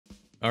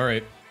All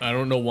right, I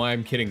don't know why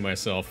I'm kidding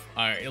myself.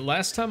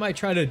 Last time I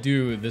tried to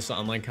do this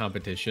online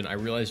competition, I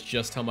realized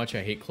just how much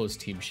I hate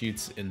closed team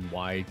sheets and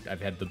why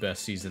I've had the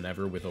best season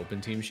ever with open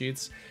team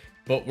sheets.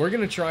 But we're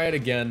gonna try it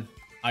again.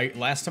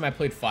 Last time I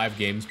played 5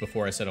 games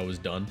before I said I was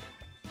done.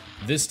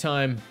 This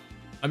time,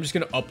 I'm just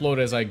gonna upload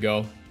as I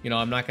go. You know,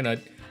 I'm not gonna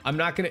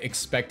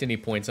expect any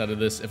points out of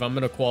this. If I'm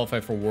gonna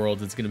qualify for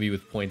Worlds, it's gonna be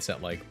with points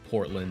at like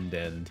Portland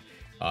and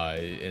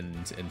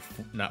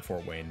not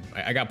Fort Wayne.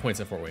 I got points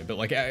at Fort Wayne, but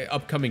like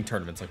upcoming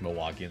tournaments like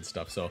Milwaukee and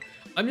stuff. So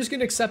I'm just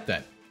gonna accept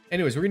that.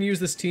 Anyways, we're gonna use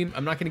this team.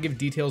 I'm not gonna give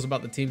details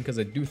about the team because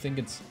I do think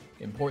it's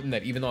important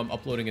that even though I'm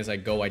uploading as I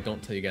go, I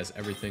don't tell you guys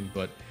everything.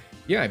 But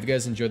yeah, if you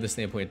guys enjoyed this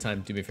standpoint in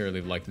time, do me a favor,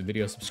 leave a like to the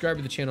video, subscribe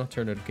to the channel,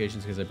 turn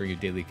notifications because I bring you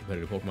daily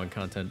competitive Pokemon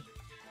content.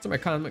 So my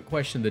comment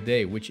question of the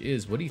day, which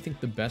is, what do you think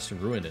the best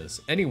ruin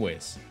is?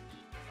 Anyways,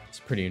 it's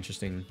pretty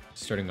interesting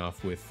starting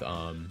off with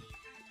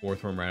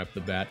Orthworm right up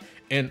the bat.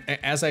 And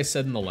as I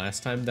said in the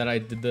last time that I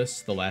did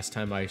this, the last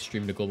time I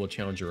streamed a Global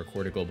Challenge or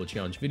recorded Global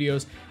Challenge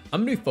videos,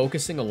 I'm going to be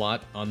focusing a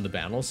lot on the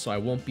battles, so I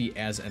won't be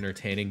as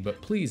entertaining,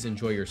 but please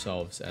enjoy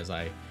yourselves as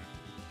I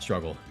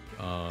struggle.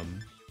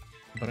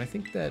 But I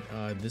think that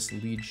this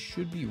lead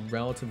should be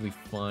relatively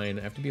fine.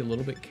 I have to be a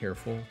little bit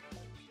careful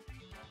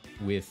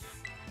with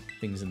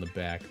things in the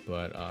back,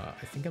 but I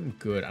think I'm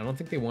good. I don't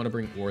think they want to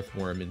bring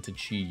Orthworm into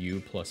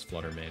Chi-Yu plus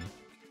Fluttermane.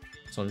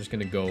 So I'm just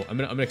gonna go, I'm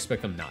gonna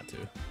expect them not to.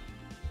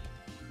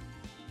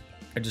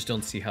 I just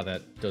don't see how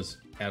that does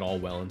at all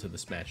well into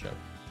this matchup.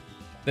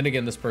 Then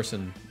again, this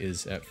person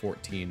is at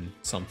 14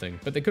 something,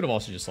 but they could have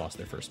also just lost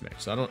their first match.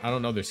 So I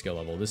don't know their skill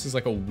level. This is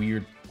like a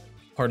weird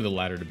part of the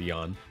ladder to be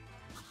on.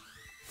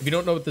 If you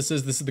don't know what this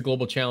is the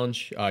Global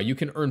Challenge. You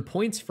can earn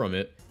points from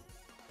it,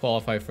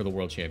 qualify for the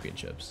World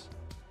Championships.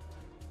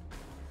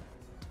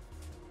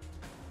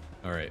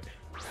 All right.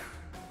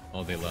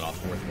 Oh, they let off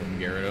Orthworm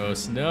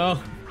Gyarados.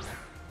 No.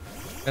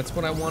 That's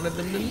what I wanted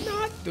them to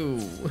not do.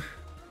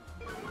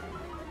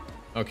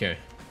 Okay.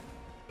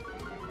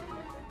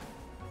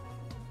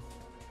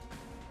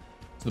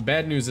 So the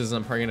bad news is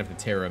I'm probably gonna have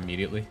to Terra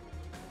immediately.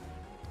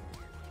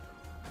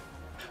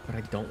 But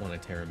I don't want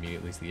to Terra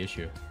immediately is the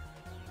issue.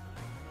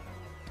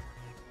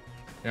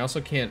 I also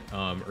can't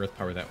Earth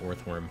Power that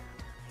Orthworm.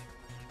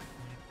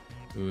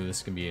 Ooh,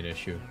 this can be an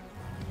issue.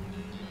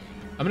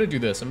 I'm gonna do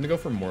this. I'm gonna go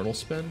for Mortal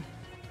Spin.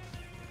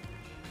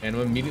 And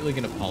I'm immediately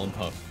gonna Pollen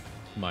Puff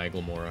my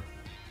Glamora.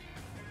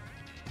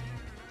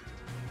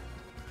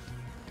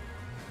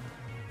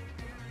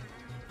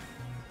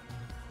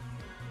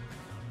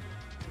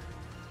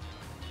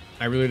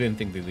 I really didn't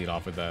think they'd lead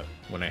off with that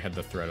when I had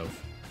the threat of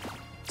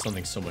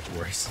something so much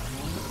worse.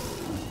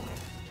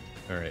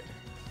 Alright.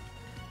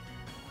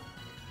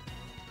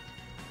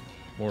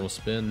 Mortal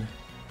Spin.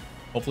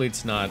 Hopefully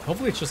it's not...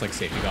 Hopefully it's just like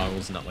safety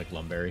goggles, not like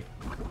Lumberry.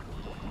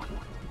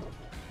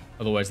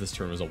 Otherwise this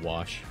turn was a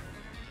wash.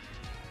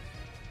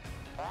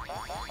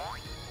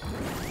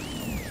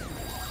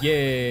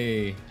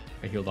 Yay!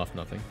 I healed off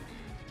nothing.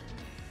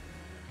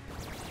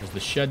 There's the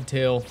Shed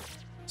Tail.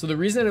 So the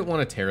reason I didn't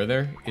want to Terra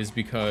there is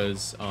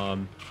because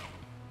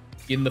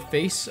in the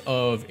face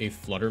of a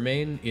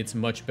Fluttermane, it's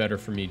much better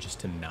for me just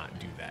to not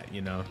do that,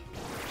 you know?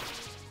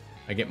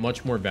 I get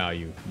much more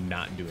value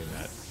not doing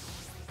that.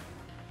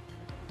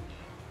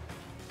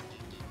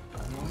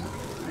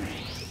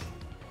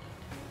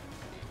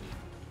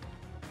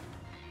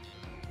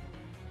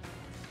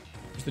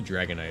 There's the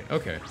Dragonite.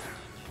 Okay.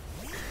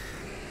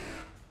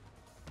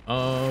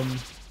 A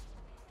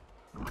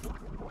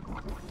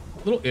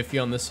little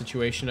iffy on this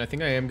situation. I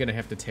think I am gonna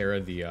have to Terra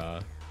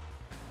the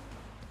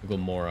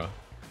Glamora.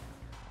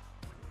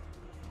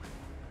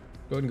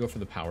 Go ahead and go for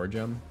the Power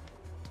Gem.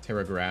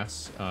 Terra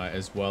Grass,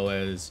 as well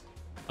as...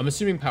 I'm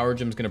assuming Power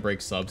Gem's gonna break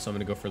sub, so I'm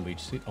gonna go for Leech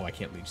Seed. Oh, I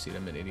can't Leech Seed,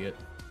 I'm an idiot.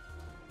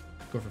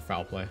 Go for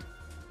Foul Play.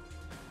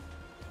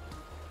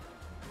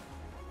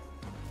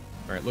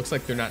 Alright, looks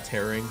like they're not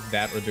Terraing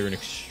that, or they're an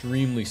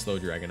extremely slow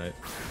Dragonite.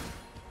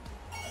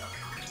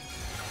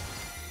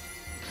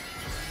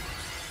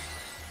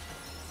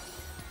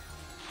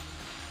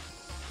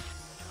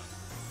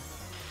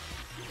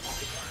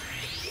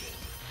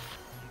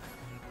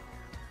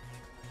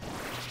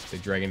 They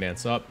Dragon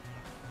Dance up.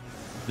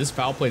 This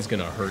Foul Play is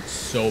gonna hurt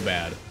so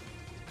bad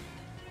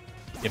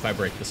if I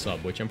break the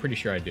sub, which I'm pretty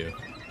sure I do.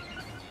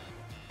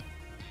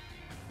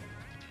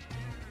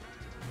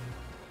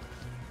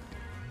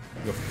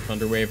 Go for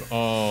Thunder Wave.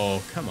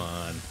 Oh, come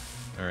on.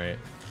 All right.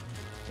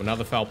 Well, now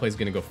the Foul Play is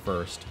gonna go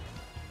first.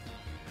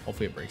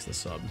 Hopefully it breaks the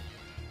sub.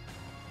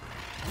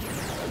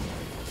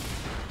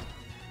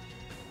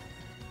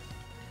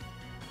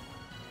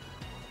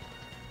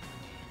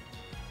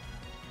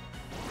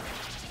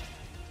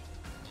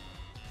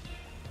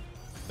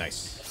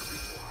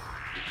 Nice.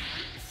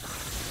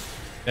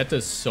 That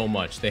does so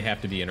much. They have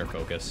to be inner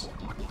focus.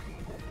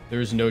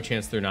 There's no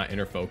chance they're not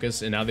inner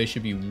focus, and now they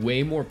should be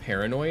way more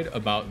paranoid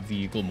about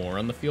the Glamora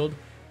on the field.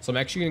 So I'm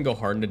actually gonna go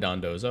hard into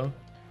Dondozo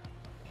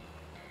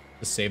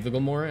to save the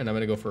Glamora, and I'm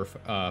gonna go for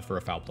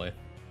a Foul Play.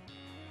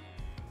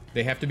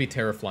 They have to be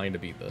Terra Flying to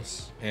beat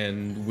this,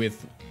 and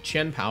with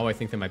Chen Pao, I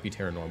think they might be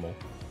Terra Normal.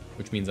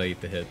 which means I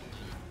eat the hit.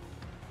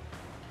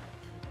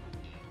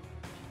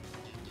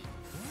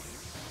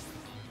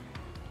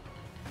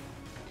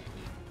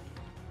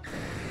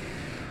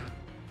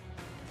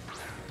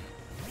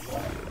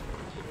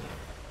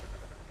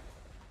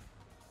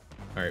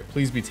 Alright,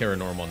 please be Terra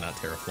Normal, not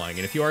Terra Flying.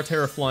 And if you are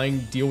Terra Flying,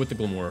 deal with the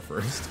Glamora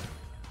first.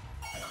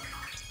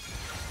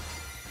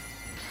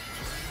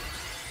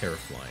 Terra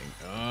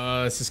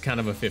Flying. This is kind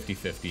of a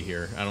 50-50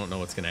 here. I don't know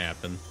what's going to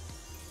happen.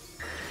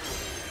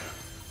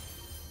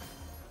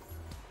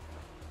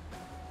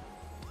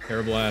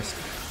 Terra Blast.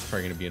 It's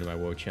probably going to be into my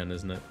wo-chien,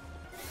 isn't it?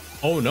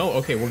 Oh, no.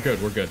 Okay, we're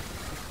good. We're good.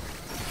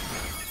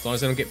 As long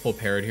as I don't get full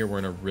parried here, we're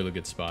in a really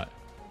good spot.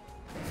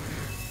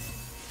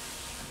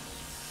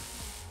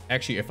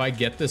 Actually, if I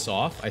get this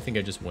off, I think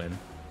I just win.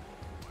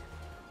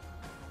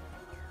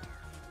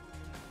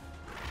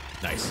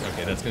 Nice.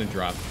 Okay, that's going to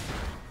drop.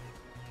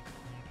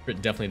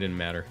 It definitely didn't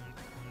matter.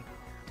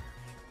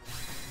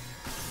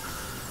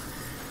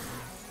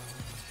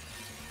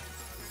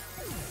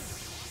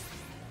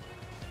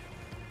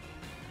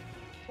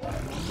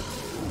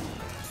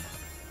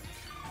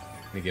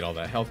 Let me get all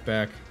that health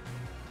back.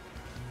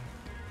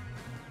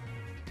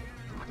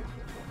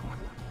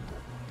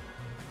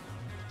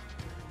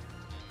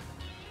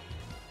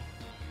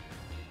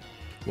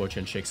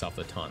 Wo-chien shakes off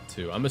the taunt,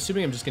 too. I'm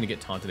assuming I'm just going to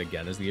get taunted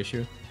again is the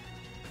issue.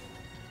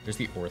 There's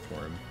the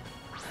Earthworm.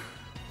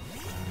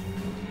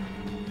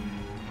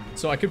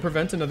 So I could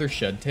prevent another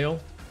Shed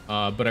Tail,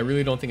 but I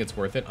really don't think it's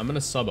worth it. I'm going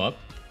to sub up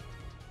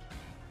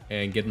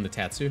and get in the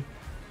Tatsu.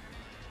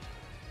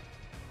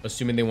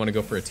 Assuming they want to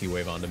go for a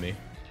T-Wave onto me.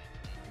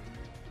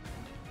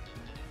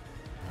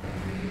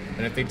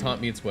 And if they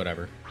taunt me, it's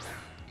whatever.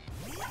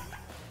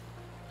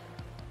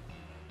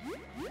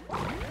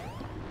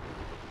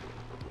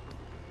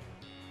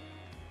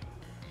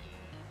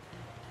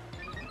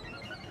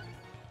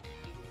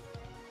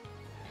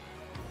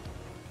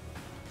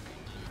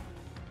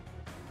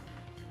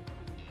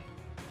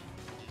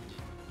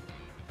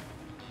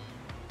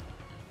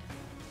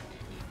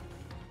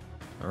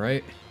 All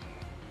right.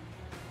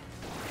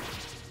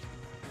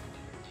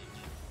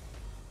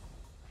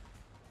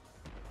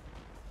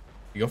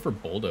 You go for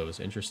Bulldoze.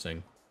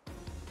 Interesting.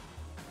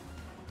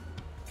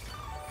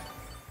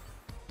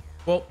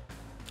 Well,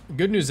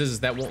 good news is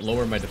that won't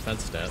lower my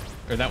defense stat.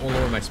 Or that won't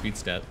lower my speed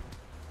stat.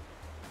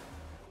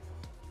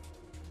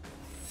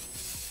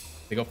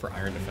 They go for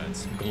Iron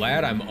Defense.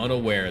 Glad I'm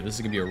unaware. This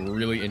is going to be a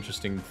really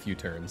interesting few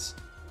turns.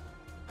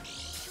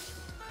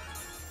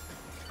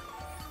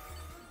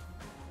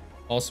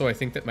 Also, I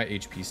think that my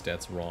HP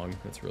stat's wrong.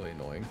 That's really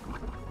annoying.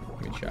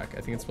 Let me check.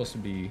 I think it's supposed to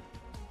be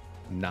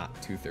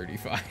not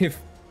 235.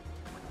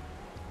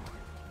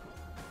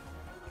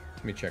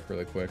 Let me check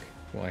really quick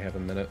while I have a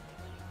minute.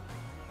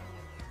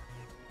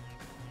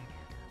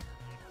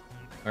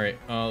 All right,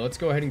 let's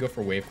go ahead and go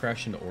for Wave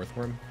Crash into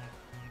Earthworm.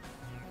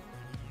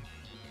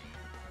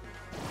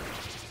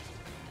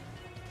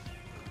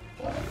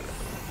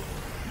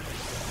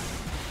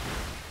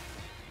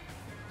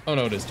 Oh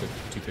no, it is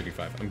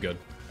 235. I'm good.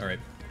 All right.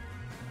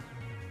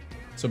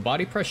 So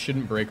Body Press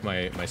shouldn't break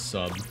my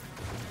sub.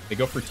 They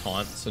go for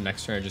Taunt, so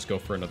next turn I just go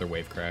for another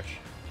Wave Crash.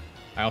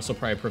 I also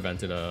probably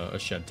prevented a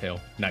Shed Tail.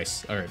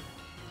 Nice. All right.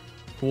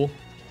 Cool.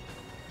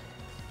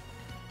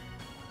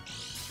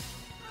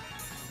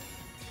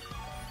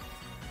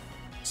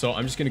 So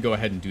I'm just going to go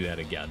ahead and do that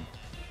again.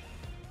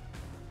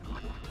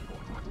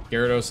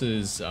 Gyarados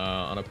is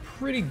on a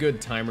pretty good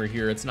timer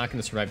here. It's not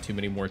going to survive too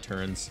many more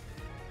turns.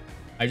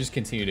 I just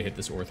continue to hit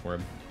this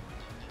Earthworm.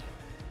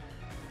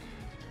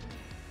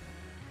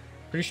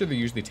 Pretty sure they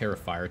usually Terra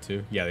Fire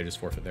too. Yeah, they just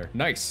forfeit there.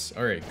 Nice.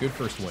 All right, good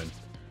first win.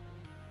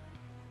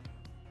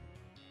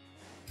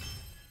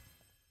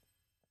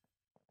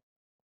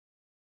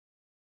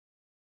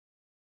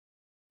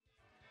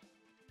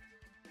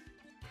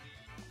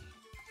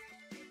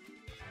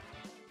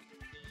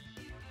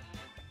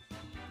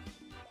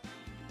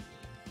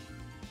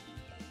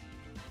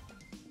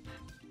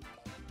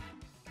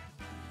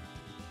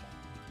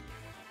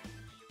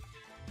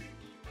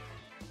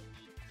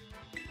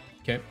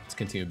 Okay, let's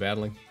continue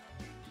battling.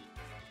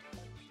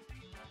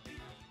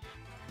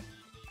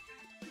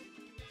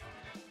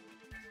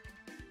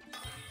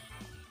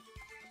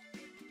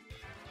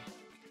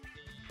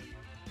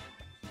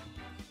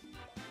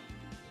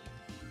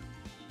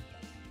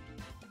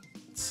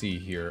 See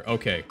here.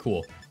 Okay,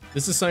 cool.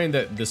 This is something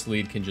that this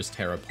lead can just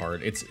tear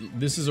apart.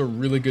 This is a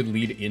really good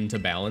lead into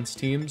balance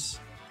teams.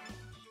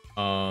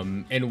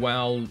 And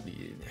while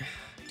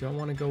do I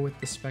want to go with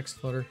the Specs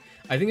Flutter?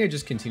 I think I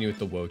just continue with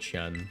the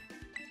wo-chien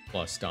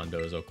plus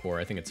Dondozo core.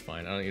 I think it's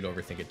fine. I don't need to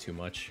overthink it too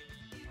much.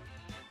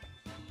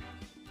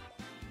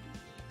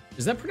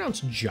 Is that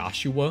pronounced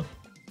Joshua?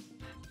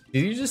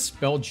 Did you just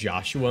spell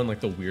Joshua in like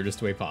the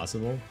weirdest way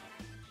possible?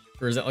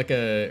 Or is that like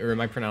or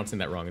am I pronouncing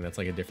that wrong and that's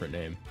like a different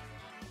name?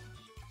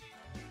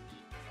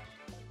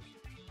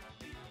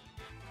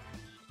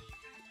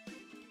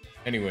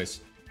 Anyways,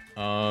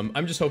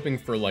 I'm just hoping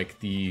for like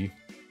the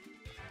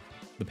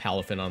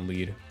Palafin on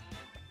lead.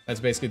 That's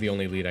basically the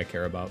only lead I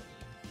care about.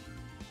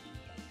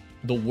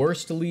 The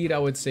worst lead I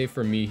would say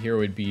for me here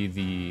would be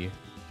the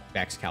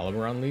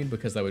Excalibur lead,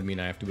 because that would mean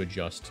I have to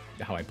adjust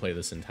how I play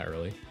this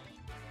entirely.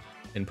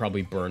 And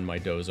probably burn my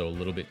Dozo a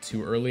little bit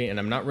too early. And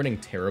I'm not running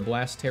Terra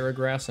Blast Terra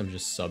Grass, I'm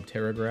just sub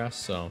Terra Grass,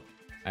 so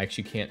I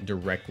actually can't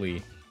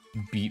directly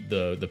beat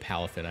the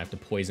Palafin. I have to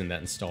poison that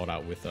and stall it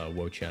out with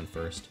wo-chien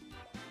first.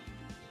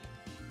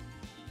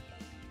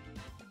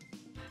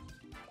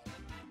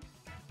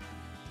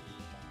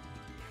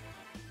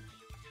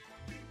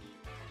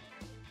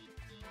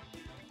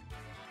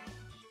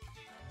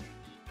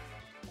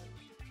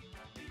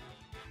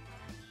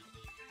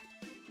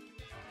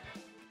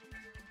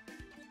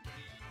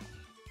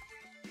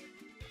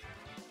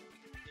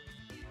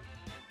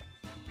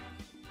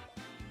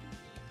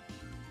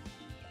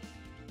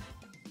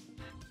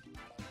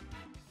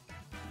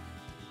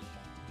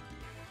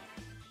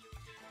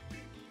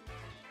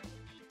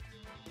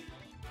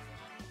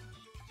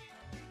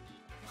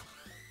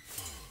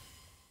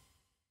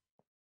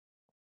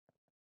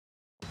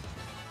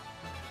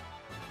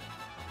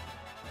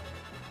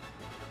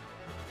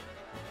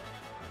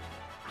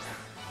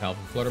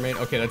 Palafin Flutter Mane.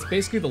 Okay, that's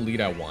basically the lead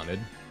I wanted.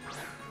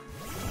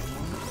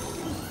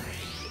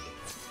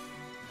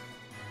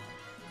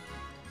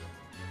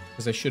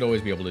 Because I should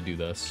always be able to do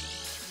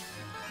this.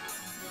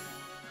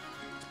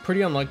 It's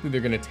pretty unlikely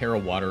they're going to Terra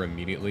Water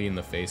immediately in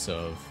the face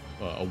of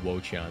a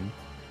wo-chien.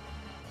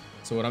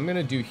 So what I'm going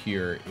to do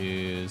here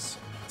is...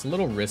 It's a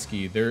little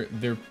risky.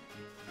 They're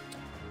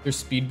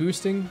speed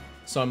boosting,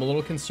 so I'm a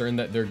little concerned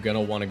that they're going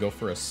to want to go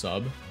for a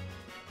sub.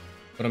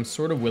 But I'm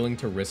sort of willing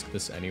to risk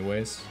this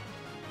anyways.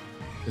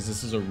 Because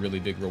this is a really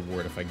big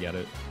reward if I get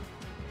it.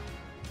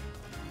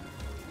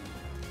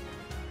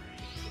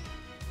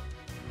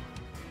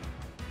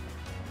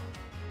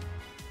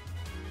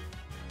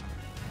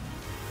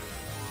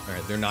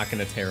 Alright, they're not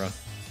going to Terra.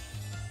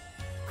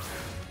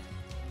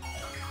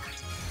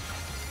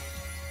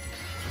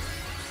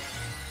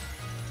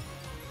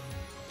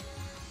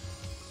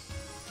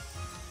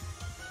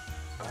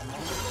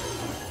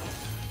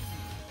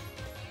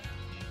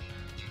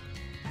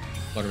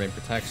 Flutter Mane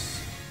protects.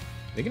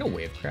 Are they gonna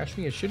wave crash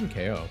me? It shouldn't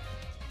KO.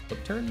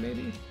 Flip turn,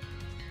 maybe?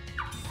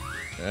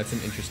 Yeah, that's an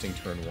interesting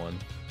turn one.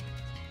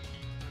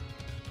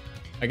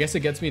 I guess it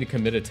gets me to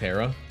commit a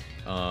Terra.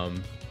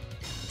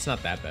 It's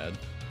not that bad.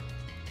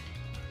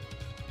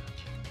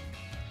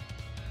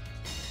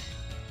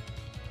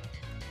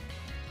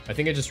 I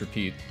think I just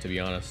repeat, to be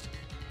honest.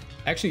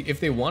 Actually, if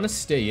they want to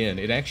stay in,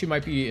 it actually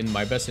might be in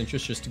my best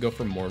interest just to go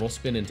for Mortal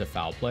Spin into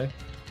Foul Play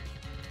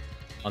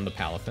on the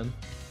Palafin.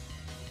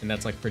 And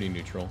that's like pretty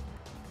neutral.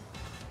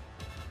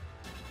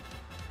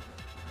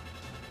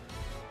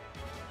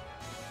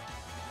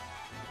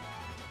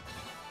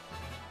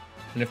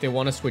 And if they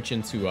want to switch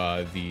into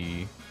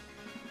the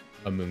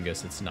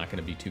Amoonguss, it's not going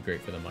to be too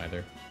great for them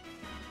either.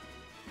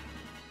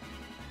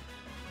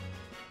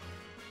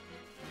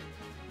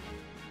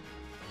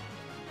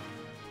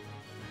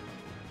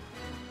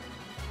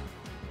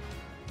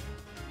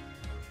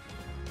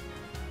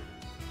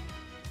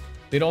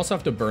 They'd also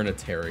have to burn a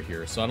Terra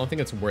here, so I don't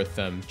think it's worth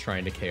them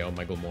trying to KO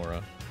my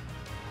Glamora.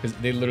 Because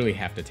they literally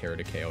have to Terra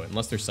to KO it,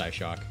 unless they're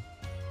Psyshock.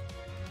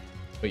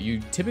 But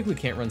you typically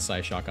can't run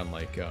Psyshock on,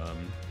 like,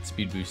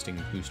 speed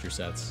boosting booster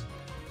sets.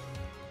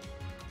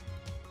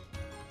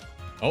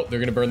 Oh, they're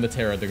gonna burn the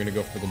Terra. They're gonna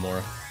go for the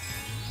Glamora.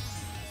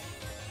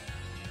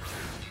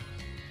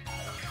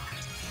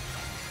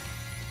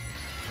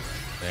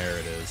 There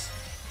it is.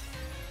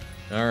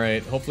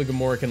 Alright, hopefully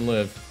Glamora can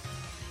live.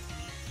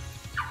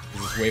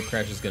 This wave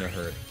crash is gonna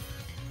hurt.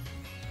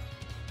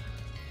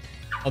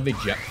 Oh, they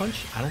Jet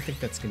Punch? I don't think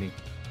that's gonna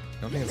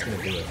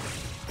do it.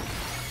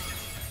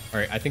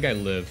 Alright, I think I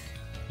live.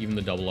 Even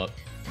the double up.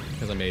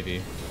 Because I'm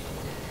AV.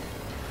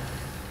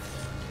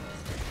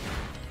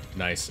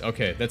 Nice.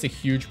 Okay, that's a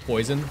huge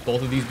poison.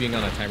 Both of these being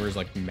on a timer is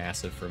like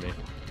massive for me.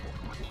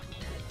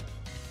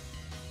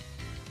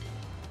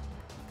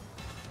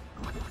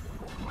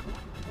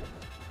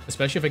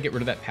 Especially if I get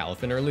rid of that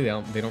Palafin early,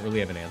 they don't really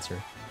have an answer.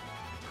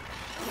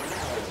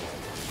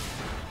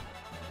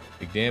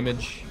 Big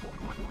damage.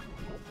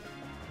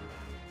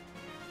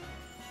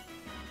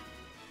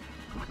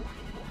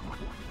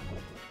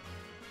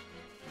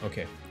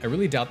 Okay, I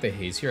really doubt they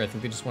haze here. I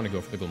think they just want to go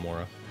for the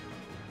Glamora.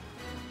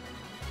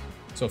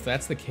 So if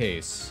that's the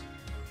case,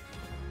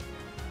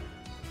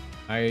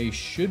 I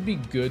should be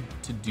good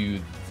to do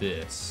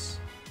this.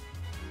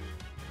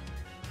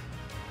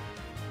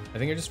 I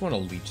think I just want to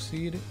Leech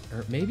Seed,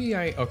 or maybe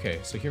okay,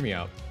 so hear me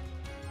out.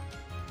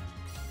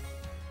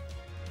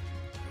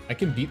 I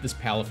can beat this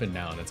Palafin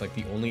now, and it's like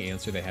the only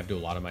answer they have to a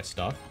lot of my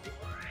stuff.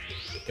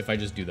 If I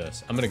just do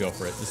this, I'm gonna go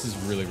for it. This is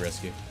really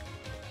risky.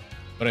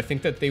 But I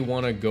think that they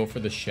want to go for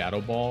the Shadow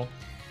Ball.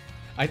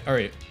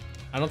 Alright,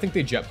 I don't think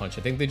they Jet Punch.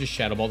 I think they just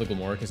Shadow Ball the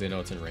Glamora because they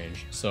know it's in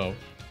range. So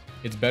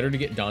it's better to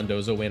get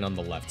Dondozo in on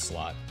the left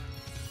slot.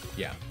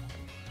 Yeah.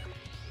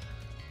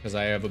 Because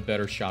I have a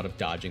better shot of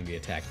dodging the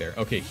attack there.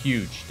 Okay,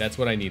 huge. That's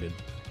what I needed.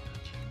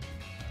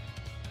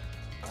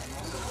 Go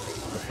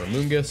for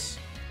Amoonguss.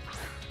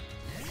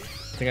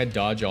 I think I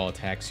dodge all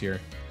attacks here.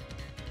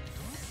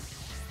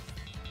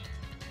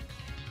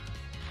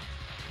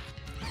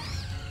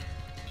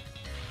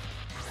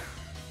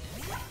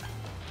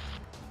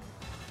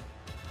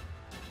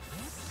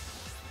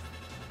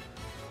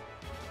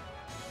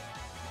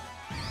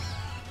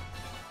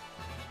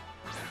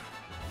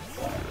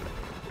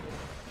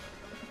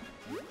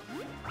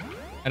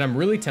 And I'm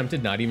really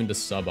tempted not even to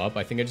sub up.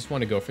 I think I just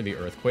want to go for the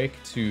Earthquake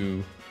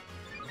to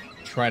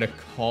try to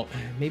call...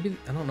 Maybe...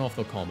 I don't know if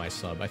they'll call my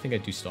sub. I think I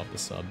do still have the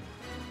sub.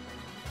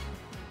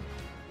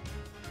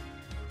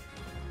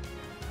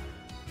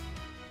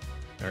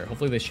 Alright,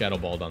 hopefully they Shadow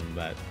Balled on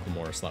that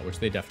Gamora slot, which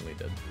they definitely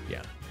did.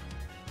 Yeah.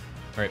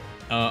 Alright,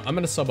 I'm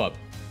gonna sub up.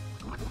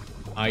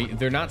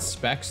 They're not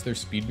specs, they're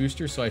speed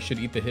boosters, so I should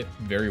eat the hit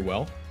very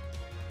well.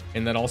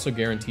 And that also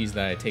guarantees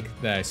that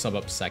I sub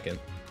up second.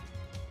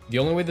 The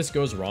only way this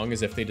goes wrong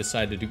is if they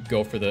decide to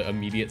go for the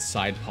immediate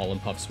side Pollen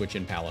Puff switch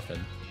in Palafin.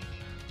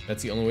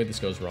 That's the only way this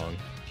goes wrong.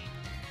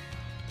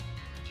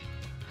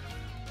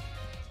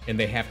 And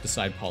they have to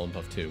side Pollen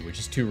Puff too, which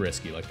is too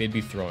risky. Like, they'd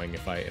be throwing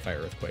if I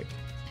Earthquake.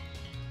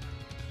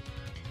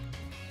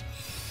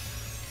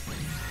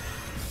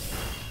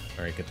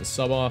 Alright, get the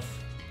sub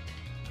off.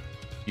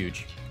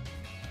 Huge.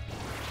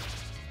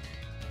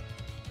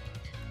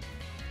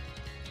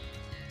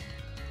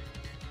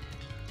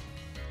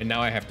 And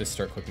now I have to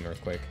start clicking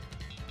Earthquake.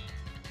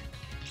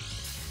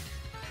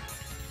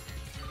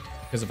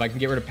 Because if I can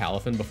get rid of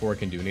Palafin before I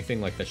can do anything,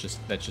 like, that's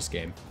just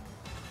game.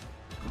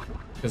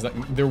 Because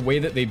the way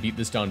that they beat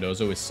this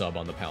Dondozo is sub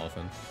on the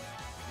Palafin.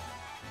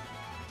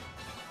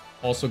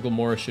 Also,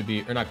 Glamora should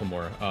be... Or not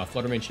Glamora.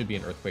 Fluttermane should be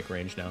in Earthquake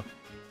range now.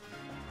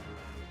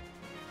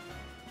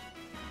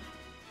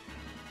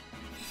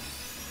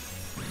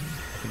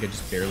 I think I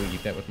just barely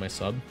eat that with my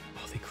sub.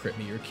 Oh, they crit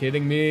me. You're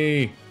kidding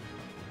me.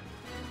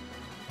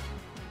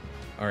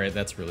 Alright,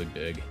 that's really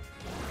big.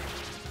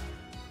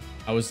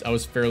 I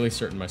was fairly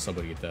certain my sub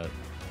would eat that.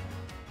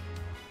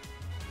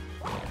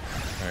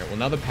 Alright, well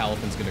now the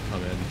Palafin's gonna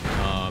come in.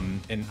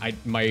 And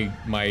my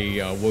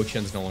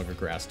wo-chien's no longer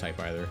grass type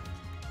either.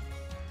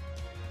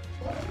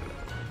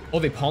 Oh,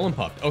 they Pollen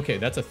Puffed. Okay,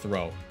 that's a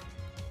throw.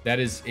 That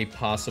is a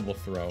possible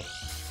throw.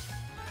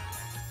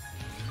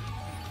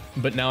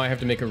 But now I have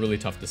to make a really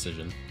tough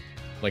decision.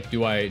 Like,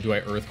 do I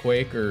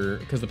Earthquake or...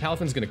 Because the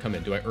Palafin's gonna come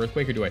in. Do I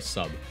Earthquake or do I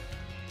sub?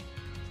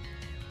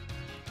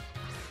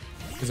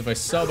 Because if I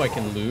sub, I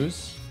can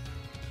lose.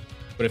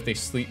 But if they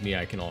sleep me,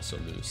 I can also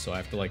lose. So I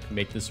have to, like,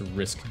 make this a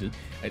risk...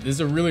 This is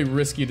a really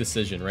risky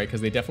decision, right?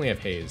 Because they definitely have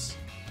haze.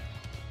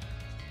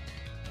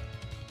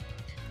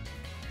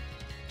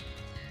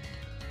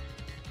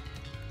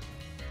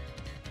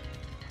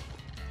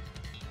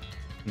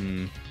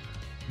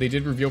 They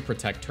did reveal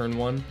Protect turn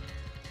 1.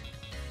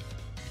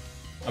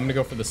 I'm gonna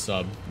go for the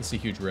sub. This is a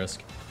huge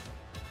risk.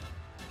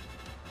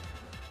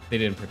 They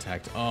didn't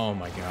Protect. Oh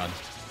my god.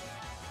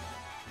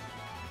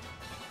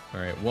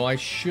 Alright, well I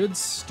should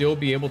still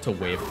be able to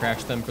Wave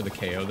Crash them for the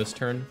KO this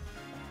turn.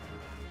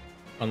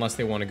 Unless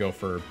they want to go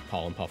for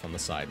Pollen Puff on the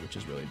side, which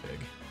is really big.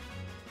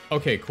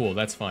 Okay, cool,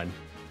 that's fine.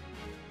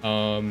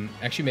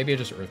 Actually maybe I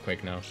just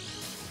Earthquake now.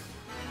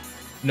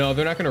 No,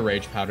 they're not gonna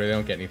Rage Powder, they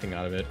don't get anything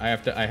out of it. I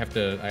have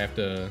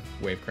to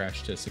Wave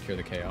Crash to secure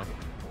the KO.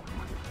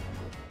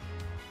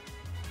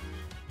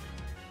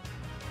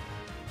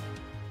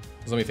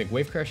 Let me think.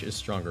 Wave Crash is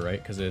stronger, right?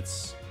 Because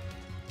it's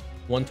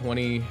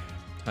 120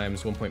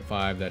 times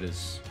 1.5. That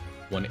is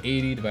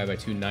 180 divided by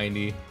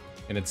 290.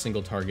 And it's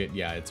single target.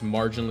 Yeah, it's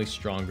marginally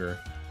stronger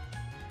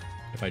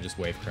if I just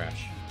Wave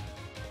Crash.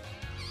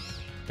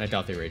 And I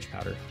doubt they Rage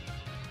Powder.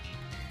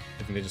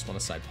 I think they just want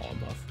to side Pollen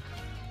Buff.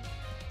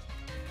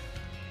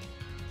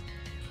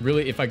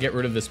 Really, if I get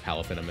rid of this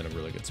Palafin, I'm in a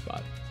really good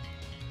spot.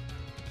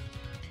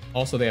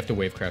 Also, they have to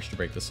Wave Crash to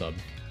break the sub.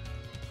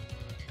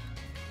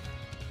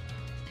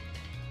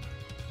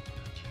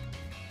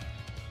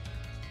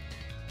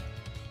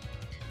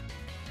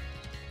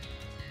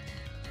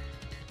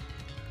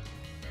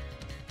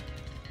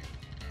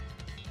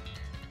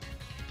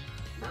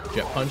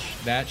 Jet Punch,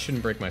 that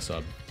shouldn't break my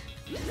sub.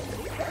 At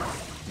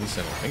least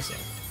I don't think so.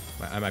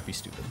 I might be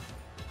stupid.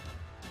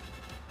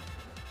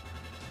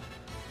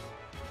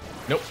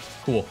 Nope.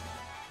 Cool.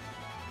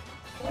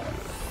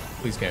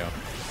 Please KO.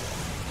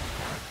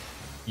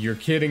 You're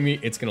kidding me.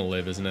 It's gonna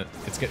live, isn't it?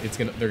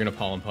 They're gonna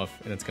Pollen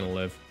Puff and it's gonna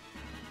live.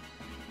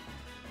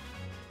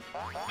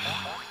 Dang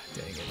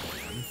it,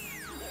 man.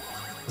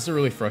 This is a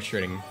really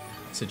frustrating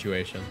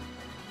situation.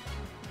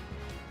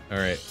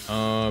 Alright,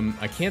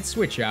 I can't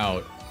switch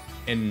out,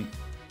 and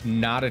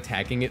not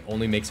attacking it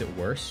only makes it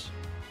worse.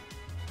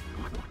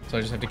 So I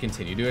just have to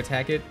continue to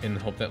attack it and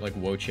hope that, like,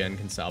 wo-chien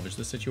can salvage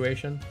the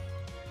situation.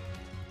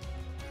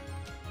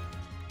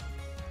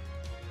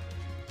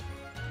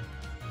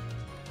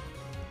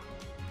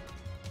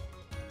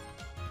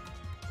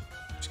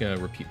 Just gonna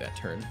repeat that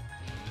turn.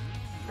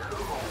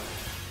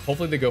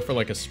 Hopefully they go for,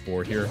 like, a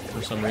Spore here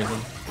for some reason.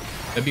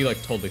 That'd be,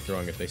 like, totally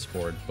throwing if they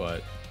Spored,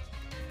 but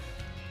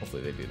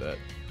hopefully they do that.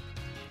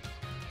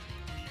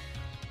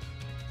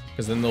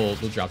 Because then they'll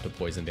drop the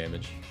poison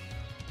damage.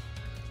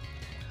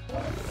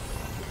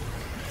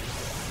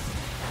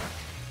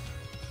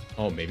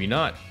 Oh, maybe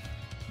not.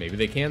 Maybe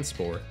they can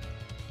Spore.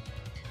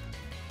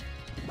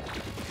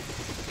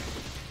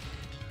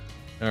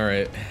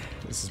 Alright,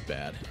 this is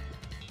bad.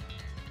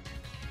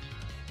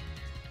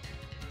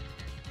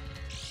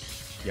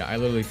 Yeah, I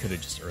literally could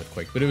have just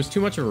Earthquake, but it was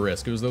too much of a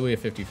risk. It was literally a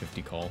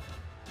 50-50 call.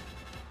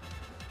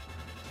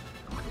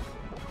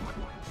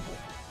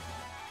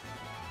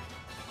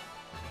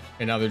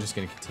 And now they're just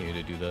going to continue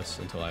to do this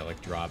until I,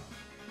 like, drop.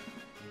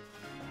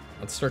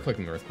 Let's start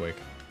clicking Earthquake.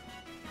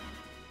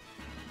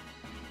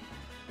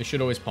 They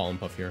should always Pollen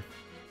Puff here.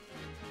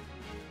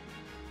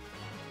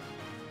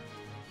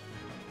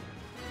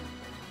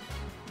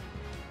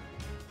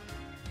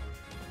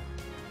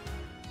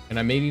 And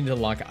I may need to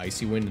lock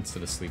Icy Wind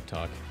instead of Sleep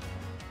Talk.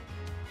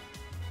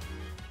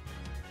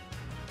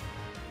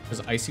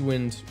 Because Icy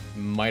Wind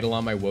might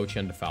allow my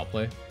wo-chien to foul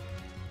play.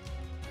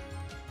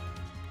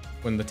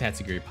 When the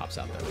Tatsugiri pops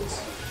out, that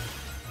is.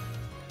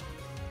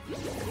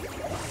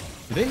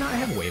 Do they not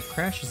have Wave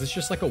Crash? Is this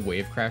just like a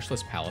Wave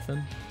Crashless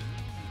Palafin?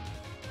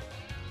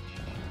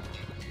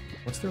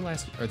 What's their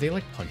last... Are they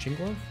like Punching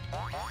Glove?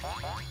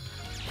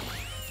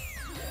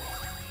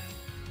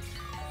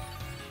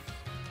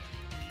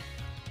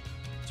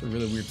 It's a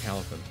really weird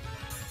Palafin.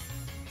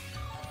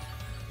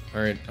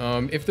 Alright,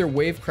 if they're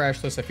Wave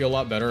Crashless, I feel a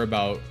lot better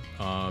about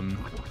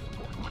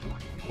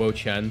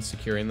wo-chien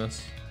securing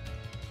this.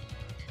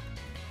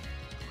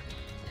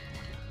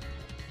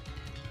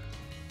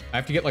 I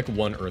have to get like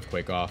one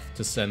Earthquake off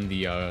to send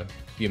the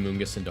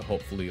Amoonguss into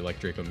hopefully like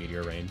Draco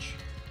Meteor range.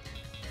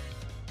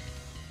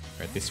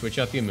 Alright, they switch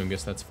out the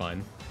Amoonguss, that's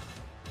fine.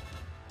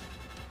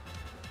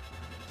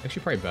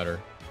 Actually, probably better.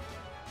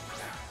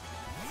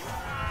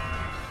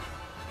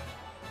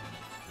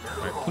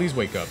 Alright, please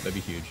wake up, that'd be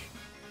huge.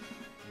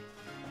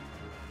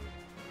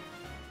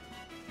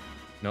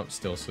 Nope,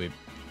 still asleep.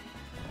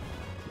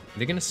 Are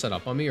they gonna set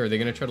up on me, or are they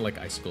gonna try to like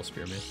Icicle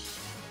Spear me?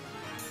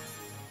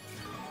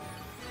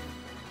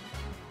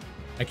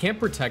 I can't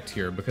protect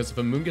here because if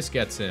Amoonguss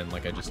gets in,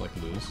 like, I just, like,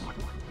 lose.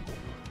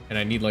 And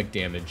I need, like,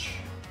 damage.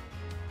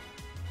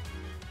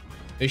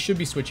 They should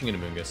be switching in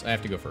Amoonguss. I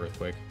have to go for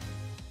Earthquake.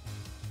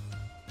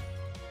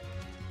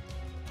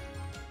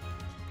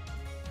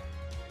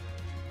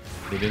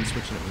 They didn't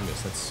switch in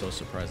Amoonguss. That's so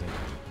surprising.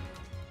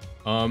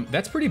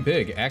 That's pretty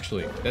big,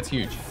 actually. That's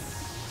huge.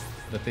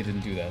 That they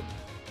didn't do that.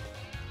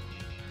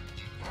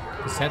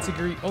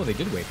 Tatsugiri... Oh, they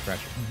did Wave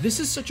Crash.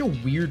 This is such a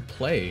weird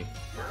play.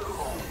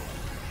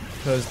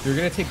 Because they're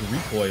going to take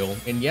recoil,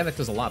 and yeah, that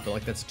does a lot, but,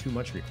 like, that's too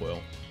much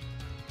recoil.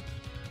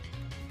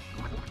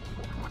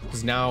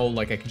 Because now,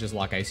 like, I can just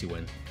lock Icy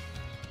Wind.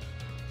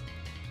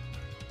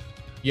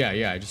 Yeah,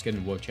 I just get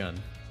in wo-chien.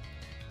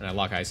 And I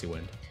lock Icy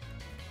Wind.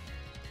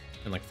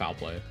 And, like, foul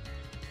play.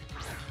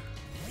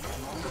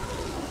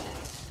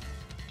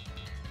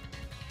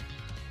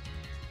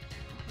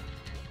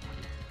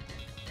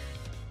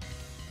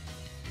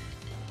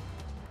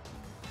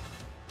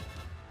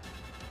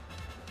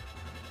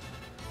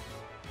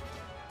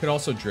 Could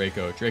also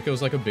Draco.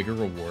 Draco's like a bigger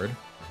reward.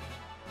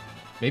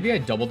 Maybe I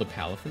double the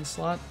Palafin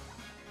slot?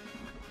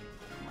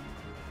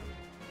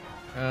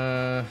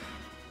 Nah.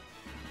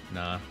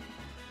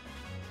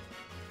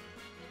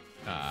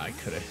 I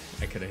could've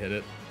hit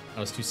it. I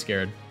was too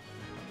scared.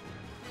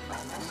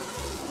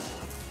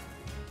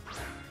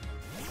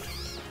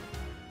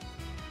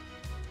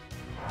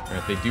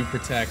 Alright, they do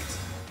protect.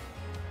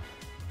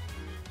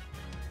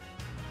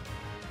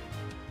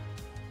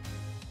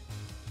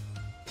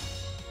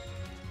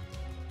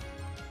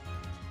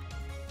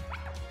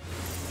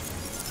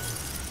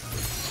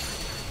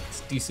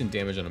 Decent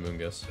damage on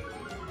Amoonguss.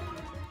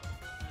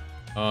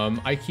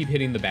 I keep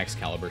hitting the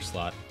Baxcalibur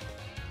slot.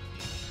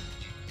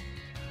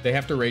 They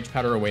have to Rage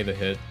Powder away the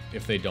hit.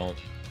 If they don't,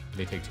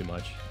 they take too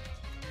much.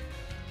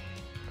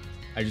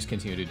 I just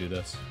continue to do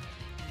this.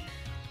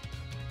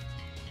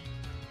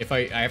 If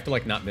I have to,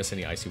 like, not miss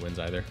any Icy Winds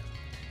either.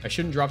 I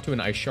shouldn't drop to an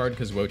Ice Shard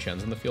because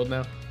wo-chien's in the field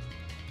now.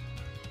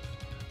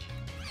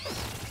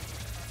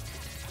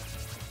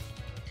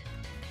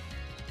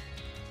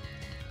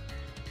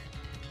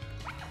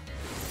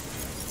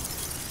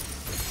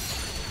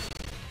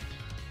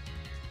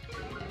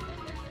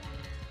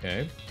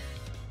 Okay.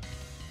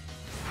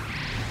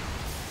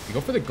 You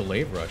go for the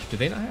Glaive Rush. Do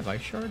they not have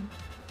Ice Shard?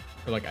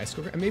 Or like Ice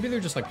Cover? Maybe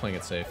they're just like playing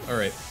it safe.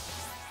 Alright.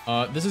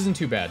 This isn't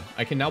too bad.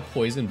 I can now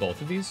poison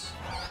both of these.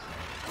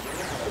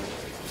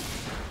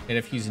 And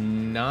if he's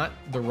not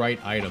the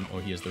right item... Oh,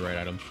 he is the right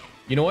item.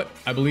 You know what?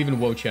 I believe in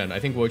wo-chien. I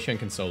think wo-chien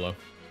can solo.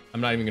 I'm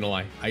not even gonna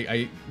lie.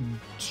 I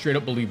straight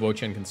up believe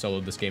wo-chien can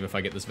solo this game if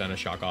I get this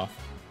Venoshock off.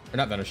 Or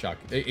not Venoshock.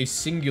 A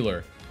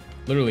singular...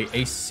 Literally,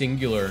 a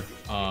singular...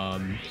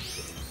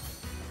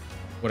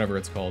 whatever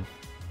it's called.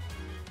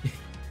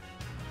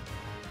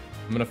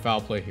 I'm gonna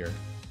foul play here.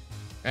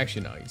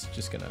 Actually, no, he's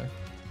just gonna...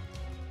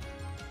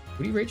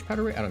 Would he Rage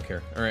Powder? I don't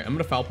care. Alright, I'm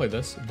gonna foul play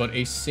this, but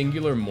a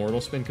singular Mortal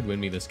Spin could win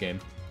me this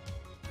game.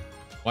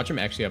 Watch him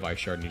actually have Ice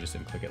Shard and he just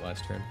didn't click it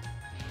last turn.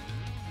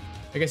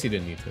 I guess he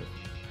didn't need to.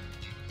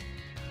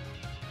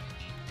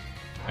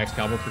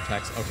 Excalibur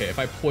protects. Okay, if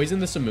I poison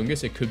this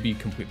Amoonguss, it could be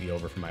completely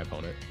over for my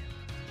opponent.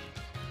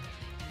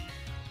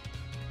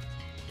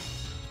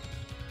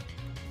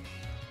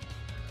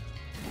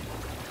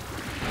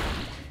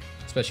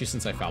 Especially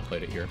since I foul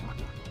played it here.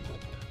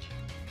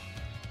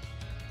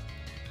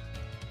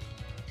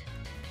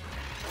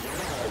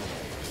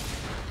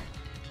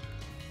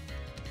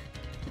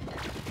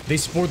 They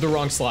spored the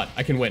wrong slot.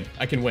 I can win.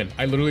 I can win.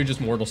 I literally just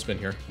Mortal Spin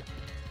here.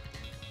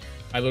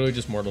 I literally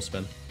just Mortal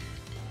Spin.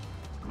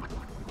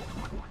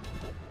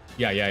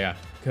 Yeah.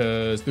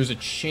 Because there's a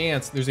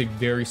chance, there's a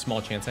very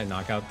small chance I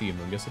knock out the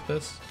Amoonguss at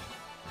this.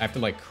 I have to,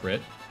 like,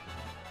 crit.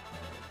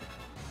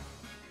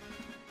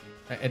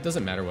 It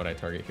doesn't matter what I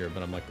target here,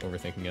 but I'm, like,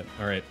 overthinking it.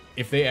 All right.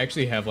 If they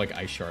actually have, like,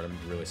 Ice Shard, I'm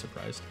really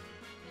surprised.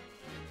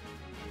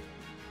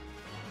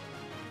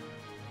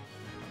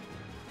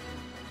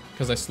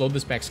 Because I slowed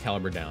this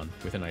Baxcalibur down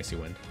with an Icy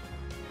Wind.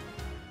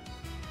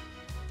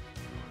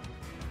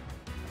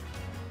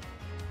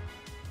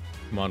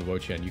 Come on,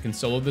 wo-chien. You can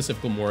solo this if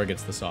Glamora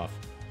gets this off.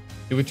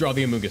 They withdraw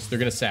the Amoonguss. They're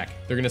gonna sack.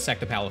 They're gonna sack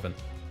the Palafin.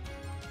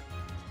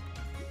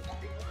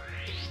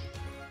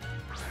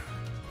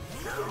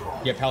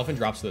 Yeah, Palafin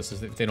drops this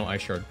if they don't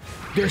Ice Shard.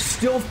 They're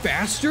still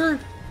faster?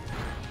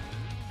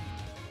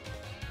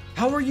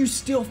 How are you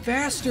still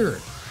faster?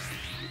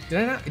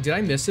 Did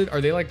I miss it?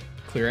 Are they like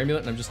Clear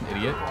Amulet and I'm just an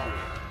idiot?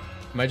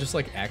 Am I just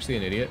like actually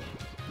an idiot?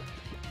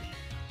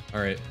 All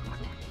right.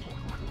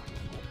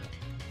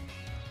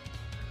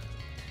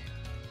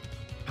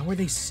 How are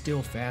they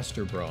still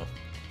faster, bro?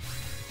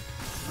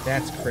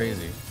 That's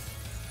crazy.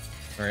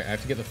 All right, I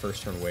have to get the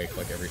first turn Wake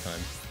like every time.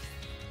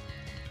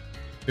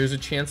 There's a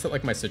chance that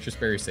like my Citrus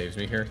Berry saves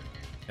me here,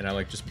 and I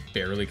like just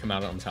barely come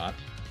out on top.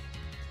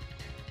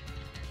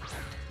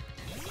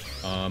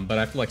 But I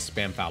have to like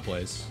spam Foul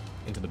Plays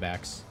into the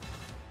backs.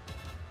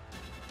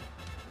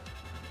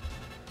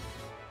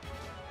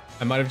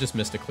 I might have just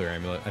missed a Clear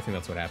Amulet. I think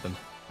that's what happened.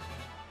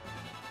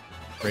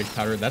 Rage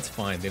Powder, that's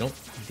fine. I don't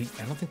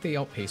think they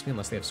outpace me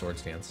unless they have Sword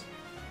Stance.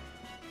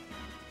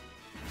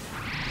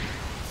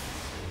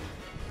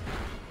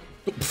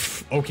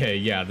 Okay,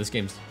 yeah, this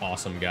game's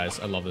awesome, guys.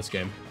 I love this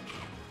game.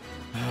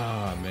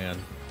 Ah, man.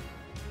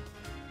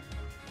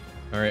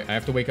 Alright, I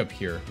have to wake up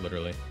here,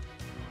 literally.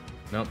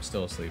 Nope,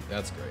 still asleep.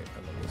 That's great.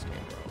 I love this game,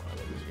 bro. I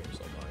love this game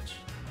so much.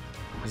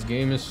 This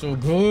game is so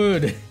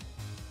good.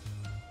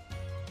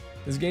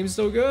 This game's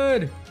so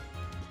good.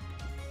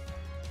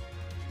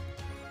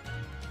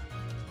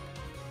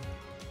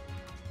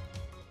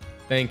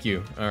 Thank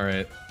you. All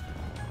right.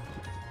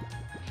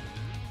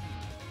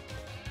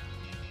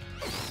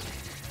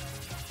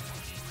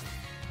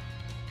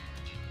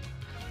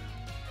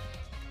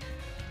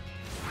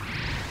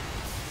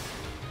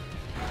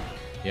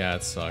 Yeah,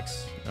 it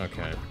sucks.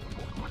 Okay.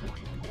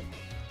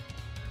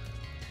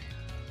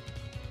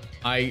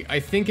 I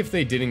think if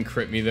they didn't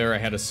crit me there, I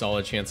had a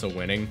solid chance of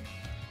winning.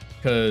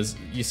 Because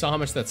you saw how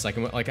much that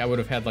second went. Like, I would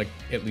have had, like,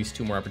 at least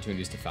 2 more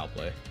opportunities to foul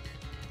play.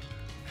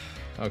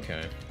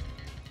 Okay.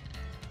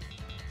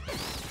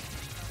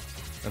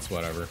 That's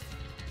whatever.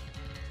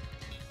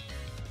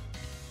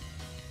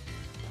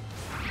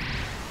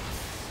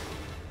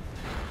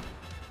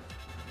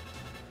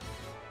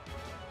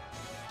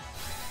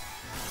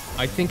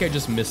 I think I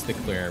just missed the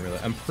Clear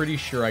Amulet. I'm pretty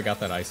sure I got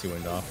that Icy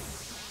Wind off.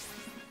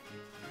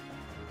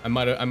 I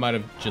might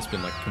have just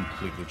been like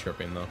completely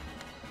tripping though.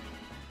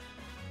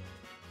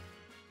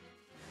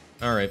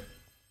 All right,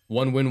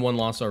 1 win, 1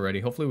 loss already.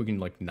 Hopefully we can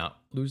like not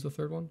lose the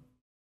third one.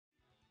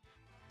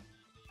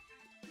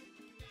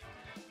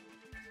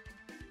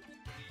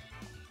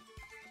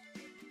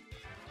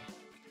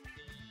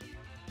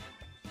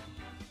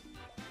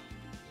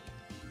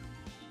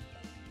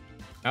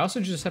 I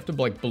also just have to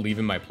like believe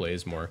in my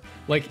plays more.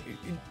 Like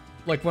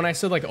when I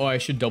said like, oh, I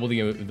should double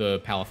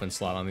the Palafin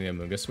slot on the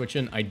Amoonguss switch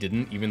in, I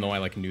didn't, even though I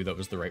like knew that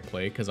was the right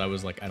play, because I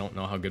was like, I don't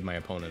know how good my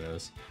opponent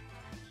is.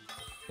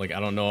 Like,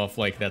 I don't know if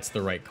like that's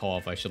the right call,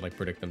 if I should like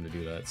predict them to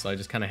do that. So I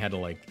just kind of had to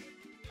like,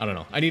 I don't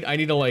know. I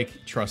need to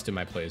like trust in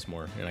my plays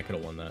more, and I could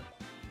have won that.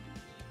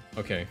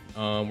 Okay,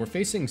 we're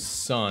facing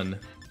Sun.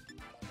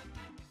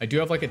 I do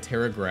have like a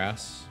Terra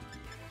Grass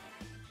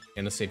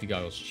and a Safety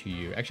Goggles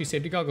Chi-Yu. Actually,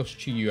 Safety Goggles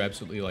Chi-Yu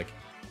absolutely like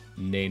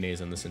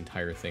nays on this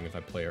entire thing if I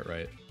play it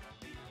right.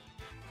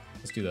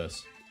 Let's do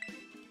this.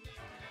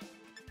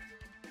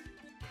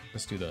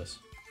 Let's do this.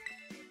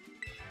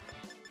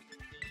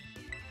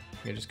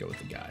 I'm gonna just go with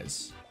the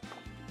guys.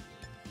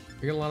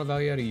 We get a lot of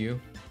value out of you.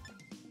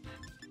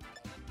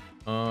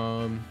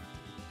 I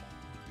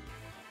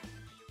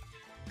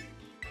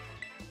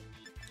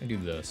do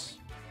this.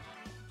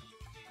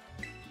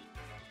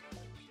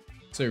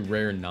 It's a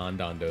rare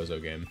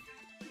non-Dondozo game.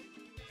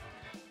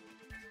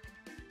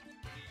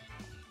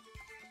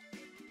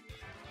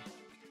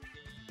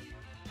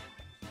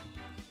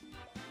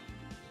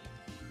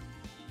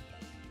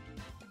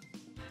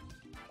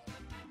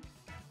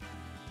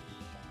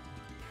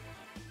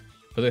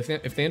 But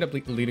if they end up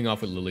leading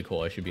off with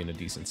Lilycole, I should be in a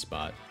decent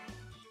spot.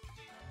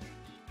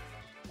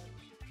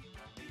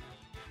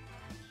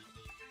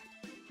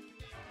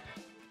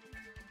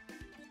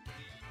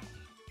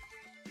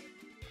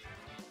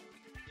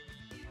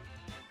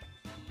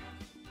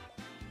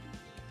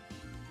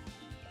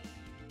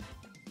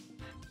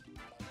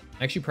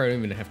 I actually probably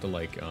don't even have to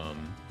like, I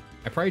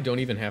probably don't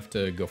even have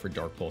to go for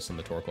Dark Pulse on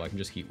the Torkoal. I can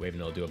just Heat Wave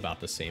and it'll do about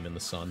the same in the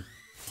Sun.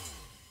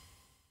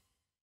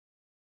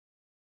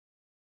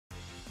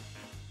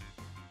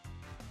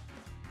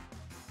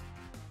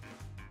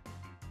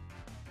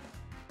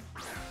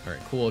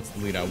 Alright, cool. It's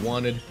the lead I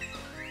wanted.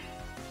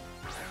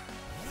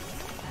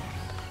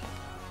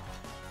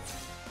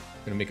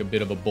 Gonna make a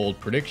bit of a bold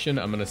prediction.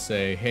 I'm gonna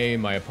say, hey,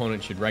 my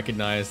opponent should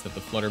recognize that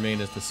the Flutter Mane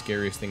is the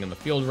scariest thing in the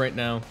field right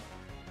now,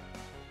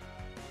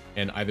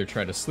 and either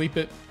try to sleep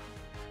it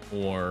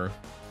or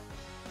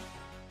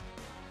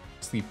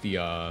sleep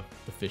the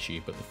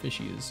fishy, but the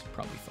fishy is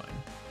probably fine.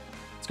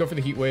 Let's go for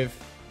the Heat Wave.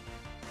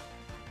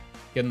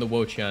 Get in the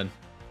wo-chien.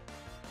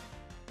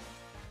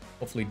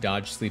 Hopefully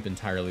dodge sleep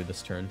entirely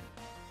this turn.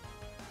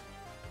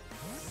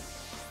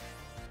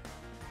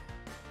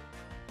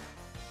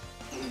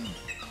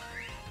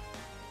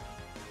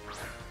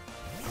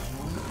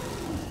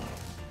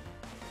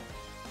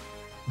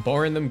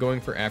 Barring them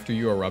going for After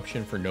You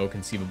Eruption for no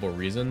conceivable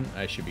reason,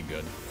 I should be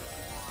good.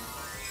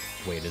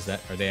 Wait,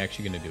 are they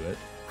actually gonna do it?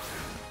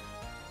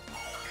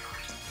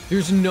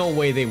 There's no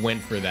way they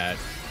went for that.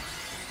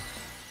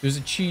 There's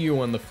a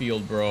Chi-Yu on the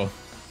field, bro.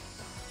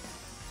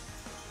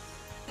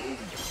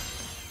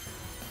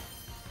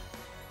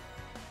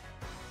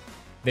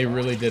 They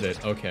really did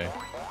it. Okay.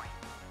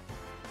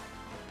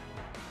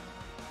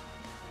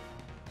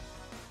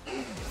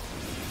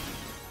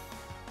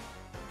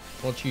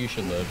 Well, Chi-Yu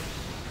should live.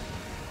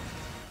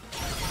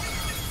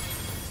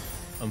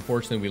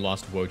 Unfortunately, we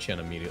lost wo-chien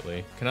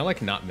immediately. Can I,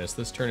 like, not miss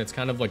this turn? It's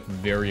kind of, like,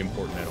 very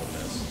important I don't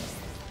miss.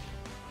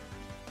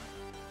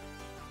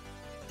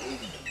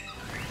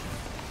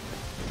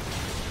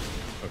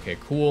 Okay,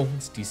 cool.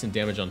 It's decent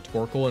damage on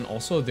Torkoal, and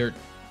also they're...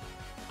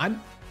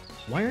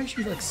 Why aren't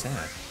you, like,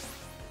 sad?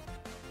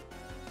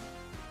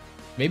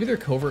 Maybe they're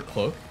Covert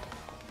Cloak?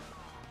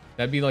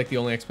 That'd be, like, the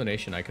only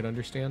explanation I could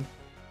understand.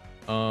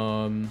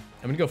 I'm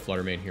gonna go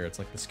Flutter Mane here. It's,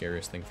 like, the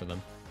scariest thing for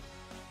them.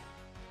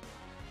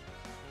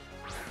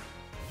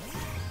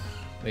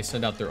 They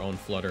send out their own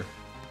Flutter.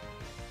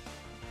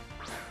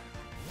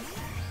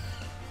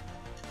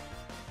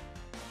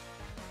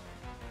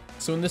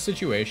 So in this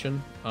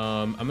situation,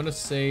 I'm gonna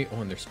say...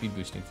 Oh, and they're speed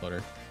boosting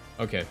Flutter.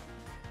 Okay.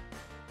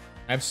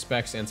 I have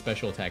specs and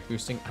special attack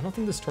boosting. I don't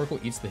think this Torkoal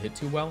eats the hit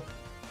too well.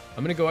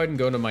 I'm gonna go ahead and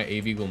go to my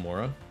AV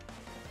Glamora.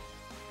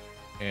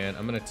 And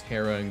I'm gonna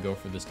Terra and go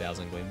for this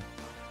Dazzling Gleam.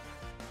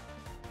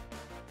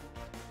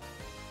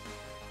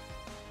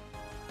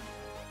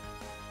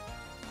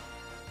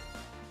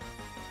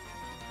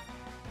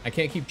 I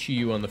can't keep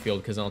Chi-Yu on the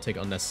field because I'll take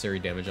unnecessary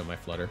damage on my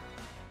Flutter.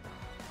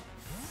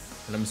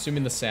 And I'm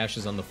assuming the Sash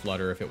is on the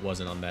Flutter if it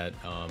wasn't on that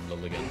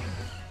Lilligant.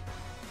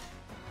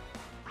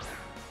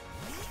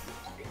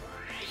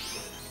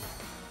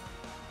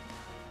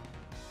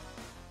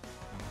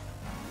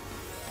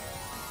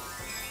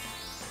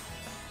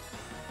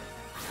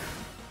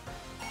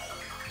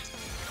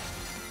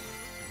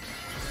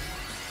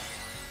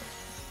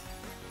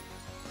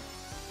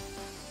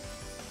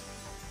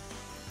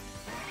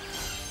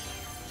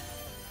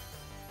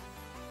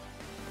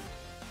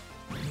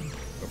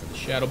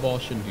 Shadow Ball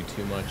shouldn't do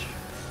too much.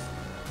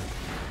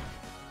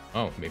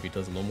 Oh, maybe it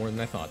does a little more than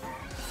I thought.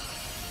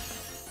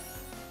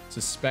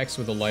 Suspects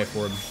with a Life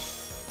Orb.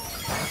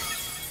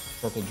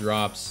 Torkoal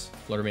drops.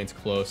 Flutter Mane's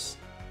close.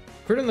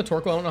 Crit on the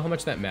Torkoal, I don't know how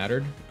much that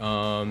mattered.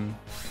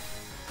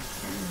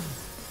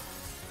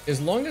 As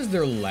long as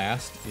their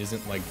last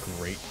isn't like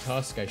Great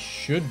Tusk, I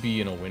should be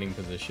in a winning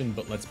position,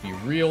 but let's be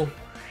real.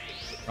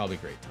 Probably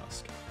Great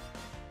Tusk.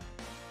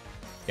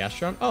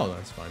 Gastron? Oh,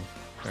 that's fine.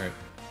 Alright.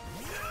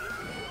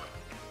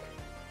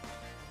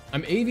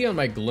 I'm AV on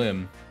my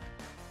Glim.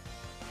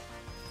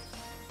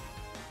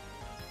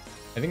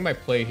 I think my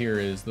play here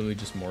is literally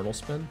just Mortal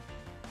Spin.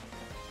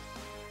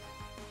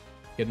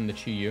 Get in the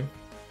Chi-Yu.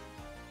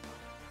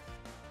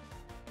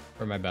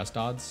 For my best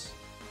odds.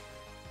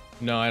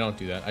 No, I don't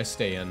do that. I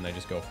stay in and I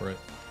just go for it.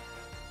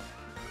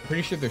 I'm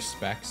pretty sure there's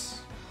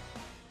specs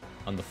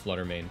on the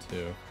Flutter Mane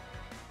too.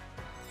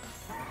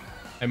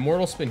 I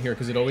Mortal Spin here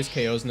because it always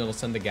KOs and it'll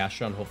send the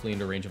Gastron hopefully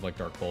into range of like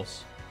Dark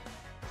Pulse.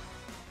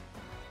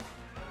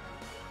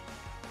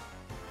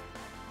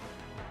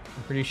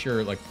 Pretty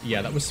sure, like,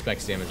 yeah, that was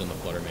specs damage on the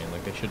Flutter Mane.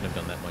 Like, they shouldn't have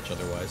done that much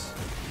otherwise.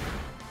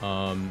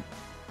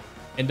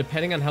 And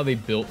depending on how they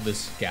built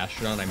this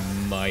Gastrodon, I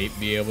might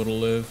be able to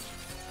live.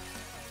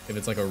 If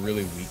it's, like, a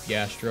really weak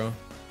Gastro.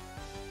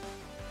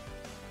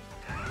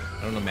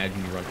 I don't imagine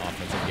you run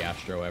offensive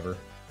Gastro ever.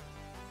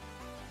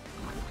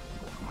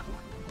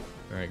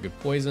 Alright, good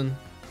poison.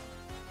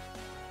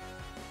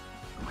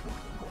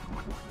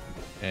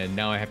 And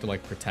now I have to,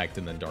 like, protect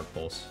and then Dark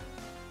Pulse.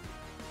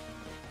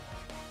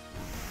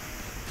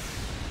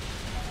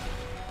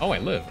 Oh, I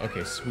live.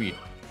 Okay, sweet.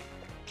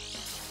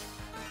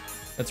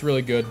 That's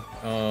really good.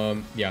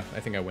 Yeah, I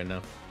think I win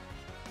now.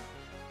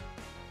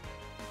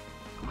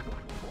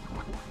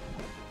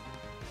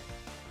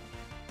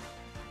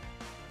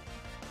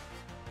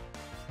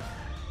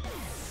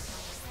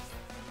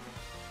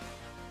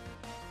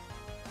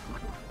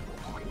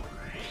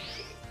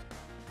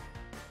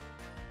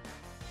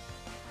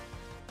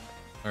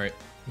 Alright.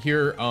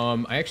 Here,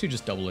 I actually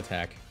just double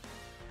attack.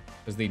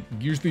 Because they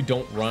usually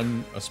don't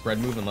run a spread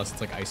move unless it's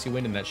like Icy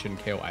Wind, and that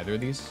shouldn't KO either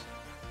of these.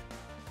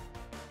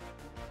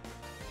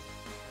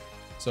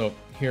 So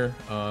here,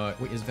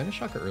 wait, is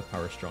Venoshock or Earth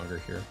Power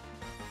stronger here?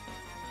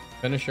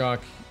 Venoshock,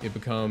 it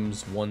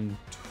becomes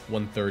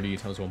 130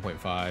 times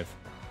 1.5.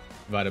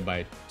 divided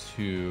by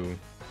 2.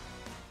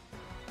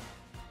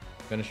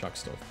 Venoshock's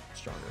still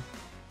stronger.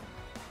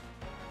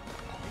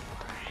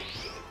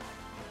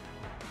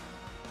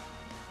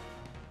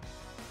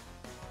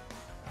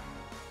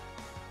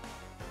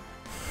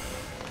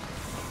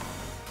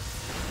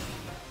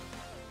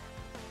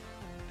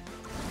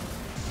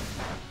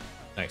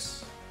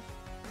 Nice.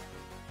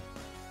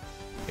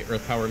 Okay,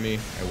 Earth Power me,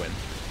 I win.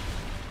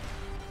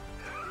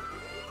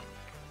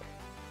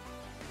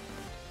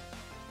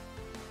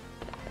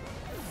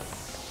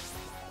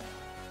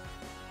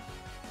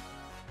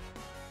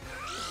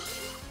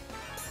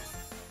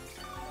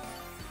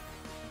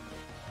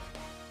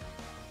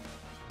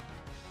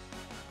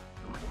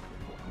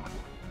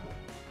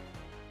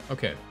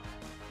 Okay,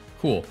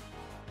 cool. It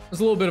was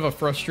a little bit of a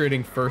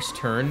frustrating first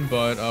turn,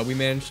 but we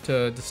managed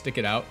to stick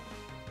it out.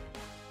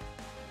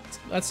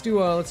 Let's do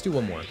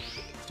one more.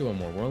 Let's do one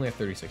more. We're only at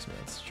 36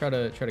 minutes. Try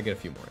to get a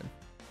few more in.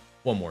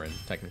 One more in,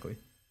 technically.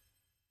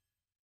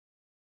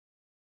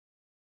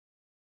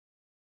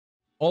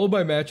 All of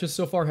my matches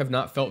so far have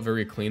not felt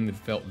very clean. They've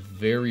felt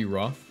very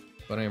rough,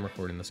 but I am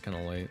recording this kind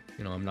of late.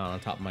 You know, I'm not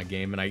on top of my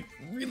game, and I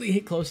really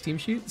hate close team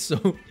sheets,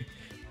 so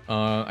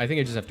I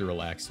think I just have to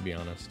relax, to be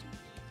honest.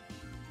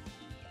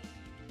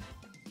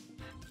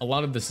 A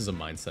lot of this is a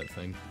mindset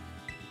thing.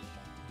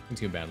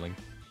 Continue battling.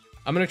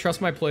 I'm going to trust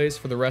my plays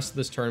for the rest of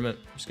this tournament.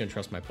 I'm just going to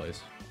trust my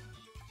plays.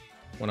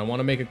 When I want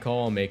to make a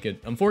call, I'll make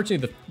it.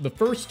 Unfortunately, the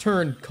first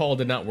turn call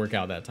did not work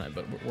out that time,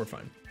 but we're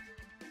fine.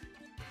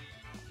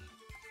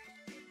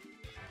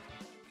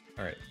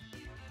 All right.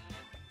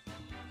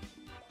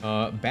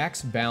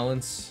 Back's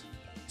balance,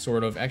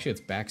 sort of. Actually,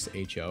 it's back's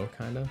HO,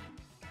 kind of.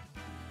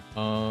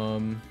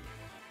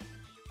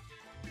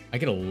 I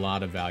get a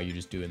lot of value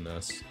just doing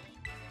this.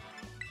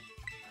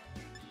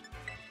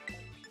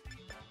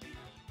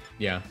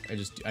 Yeah,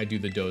 I do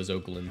the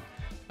Dozo Glin.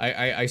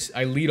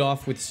 I lead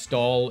off with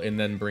stall and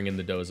then bring in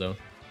the Dozo.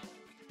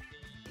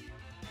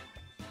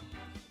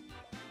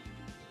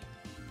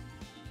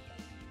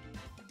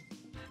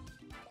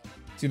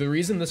 See, the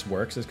reason this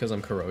works is because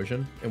I'm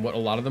Corrosion, and what a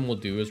lot of them will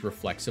do is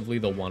reflexively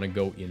they'll want to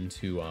go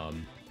into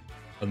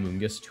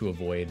Amoonguss to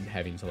avoid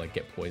having to like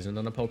get poisoned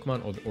on a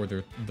Pokemon, or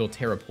they'll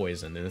Terra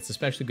Poison, and it's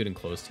especially good in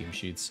closed team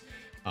sheets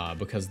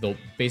because they'll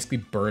basically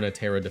burn a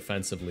Terra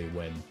defensively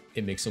when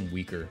it makes them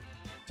weaker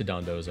to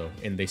Dondozo,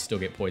 and they still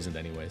get poisoned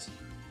anyways.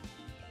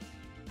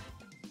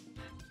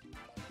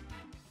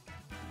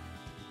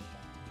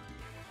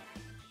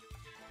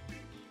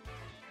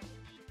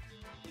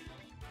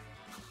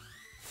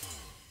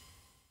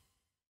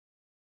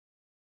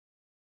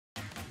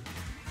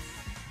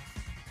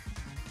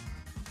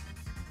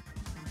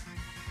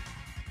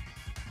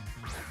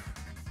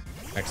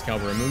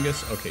 Excalibur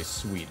Amoonguss. Okay,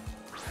 sweet.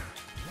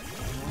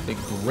 A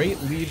great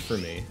lead for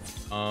me.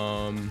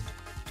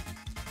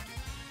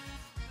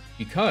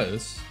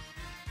 Because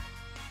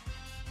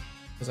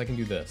I can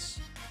do this.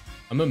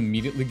 I'm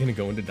immediately gonna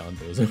go into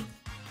Dondozo.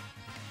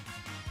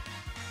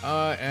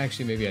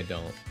 Actually, maybe I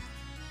don't.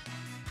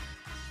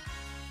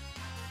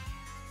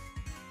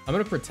 I'm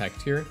gonna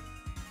protect here.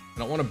 I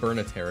don't want to burn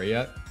a Terra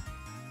yet.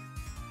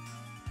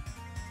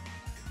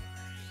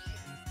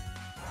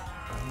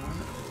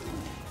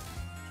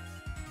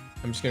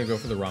 I'm just gonna go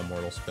for the Raw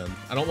Mortal spin.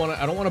 I don't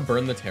want to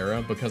burn the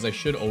Terra because I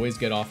should always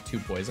get off 2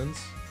 poisons.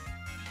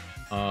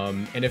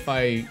 And if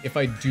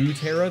I do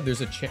Terra,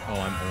 there's a chance. Oh,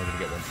 I'm only gonna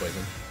get 1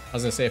 poison. I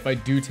was gonna say if I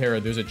do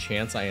Terra, there's a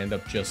chance I end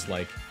up just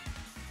like,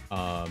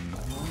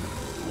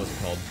 what's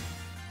it called?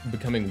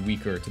 Becoming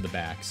weaker to the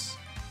backs.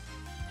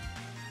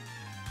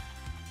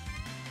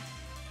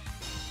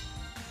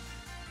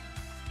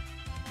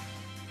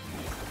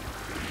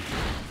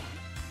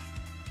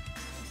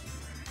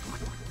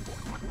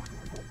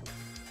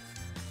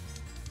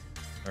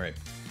 All right.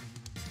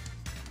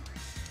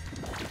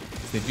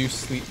 They do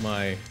sleep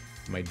my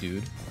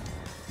dude.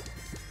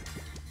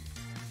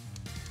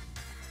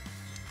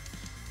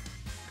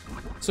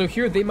 So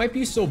here, they might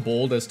be so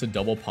bold as to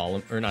double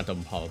Pollen, or not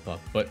double Polypa,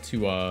 but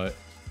to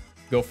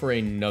go for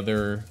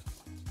another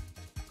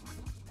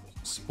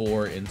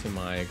Spore into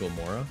my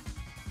Glamora.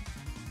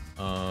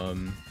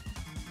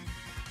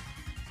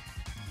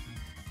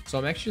 So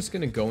I'm actually just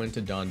gonna go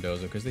into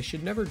Dondozo, because they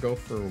should never go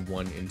for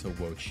 1 into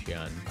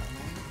wo-chien.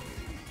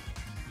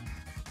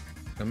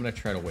 I'm gonna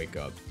try to wake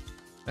up.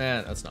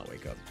 That's not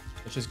wake up.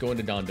 Let's just go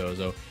into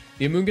Dondozo.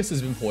 The Amoonguss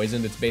has been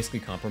poisoned. It's basically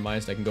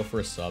compromised. I can go for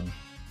a sub.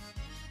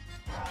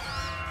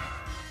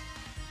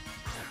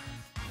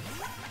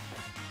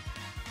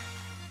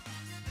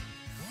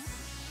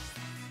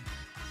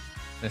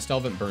 And I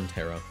still haven't burned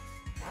Terra.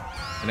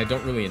 And I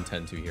don't really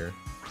intend to here.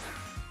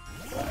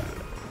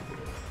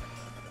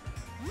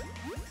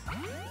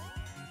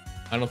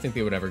 I don't think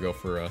they would ever go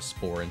for a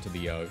Spore into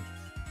the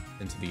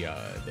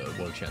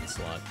wo-chien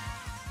slot.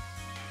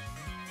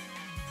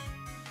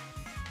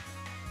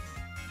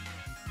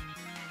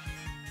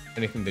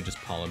 Anything they just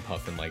Pollen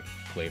Puff and like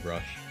Glaive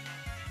Rush.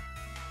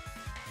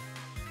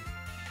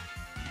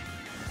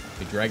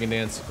 The Dragon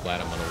Dance,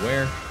 glad I'm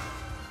unaware.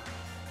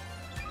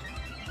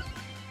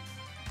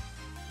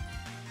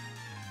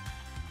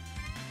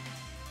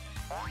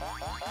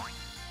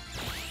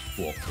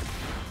 Cool.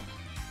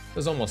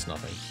 There's almost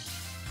nothing.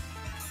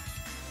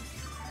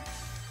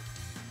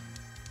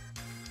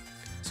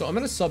 So I'm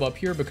gonna sub up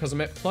here because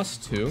I'm at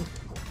 +2,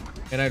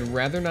 and I'd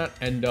rather not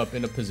end up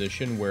in a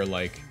position where,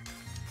 like,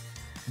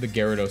 the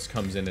Gyarados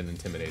comes in and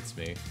intimidates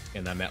me,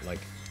 and I'm at, like,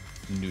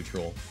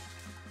 neutral.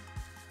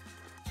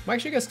 Well,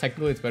 actually, I guess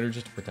technically it's better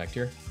just to protect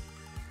here.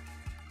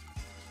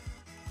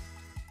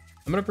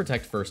 I'm gonna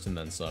protect first and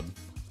then sub.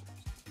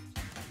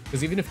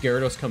 Because even if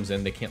Gyarados comes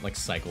in, they can't, like,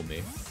 cycle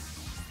me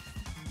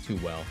too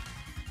well.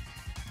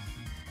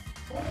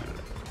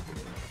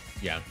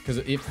 Yeah, because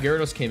if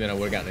Gyarados came in, I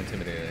would have gotten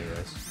intimidated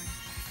anyways.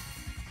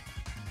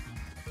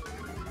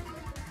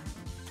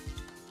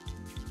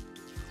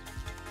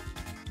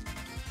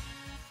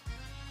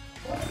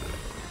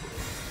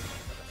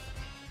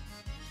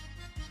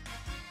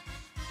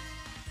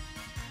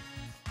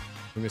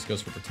 This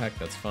goes for protect,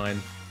 that's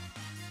fine.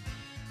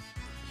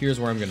 Here's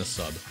where I'm gonna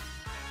sub.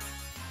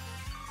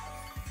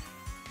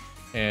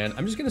 And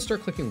I'm just gonna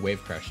start clicking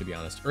Wave Crash, to be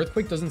honest.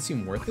 Earthquake doesn't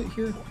seem worth it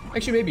here.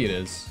 Actually, maybe it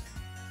is.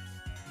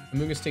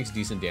 Amoonguss takes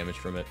decent damage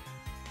from it.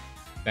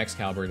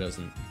 Excalibur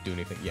doesn't do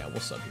anything. Yeah, we'll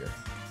sub here.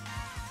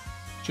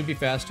 Should be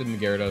faster than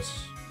the Gyarados.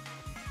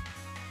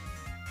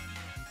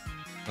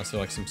 Also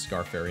like some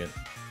Scarf variant.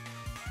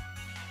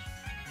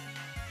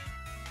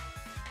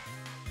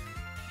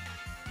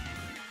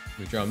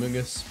 We draw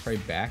Amoonguss, probably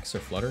Backs or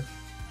Flutter.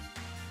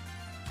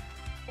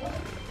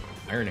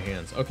 Iron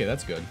Hands. Okay,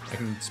 that's good. I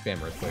can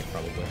spam Earthquake,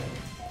 probably.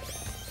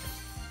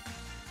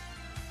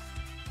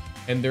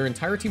 And their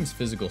entire team's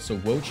physical, so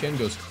wo-chien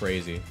goes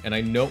crazy. And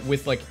I know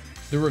with, like,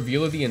 the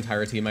reveal of the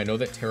entire team, I know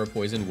that Terra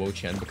Poison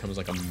wo-chien becomes,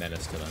 like, a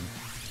menace to them.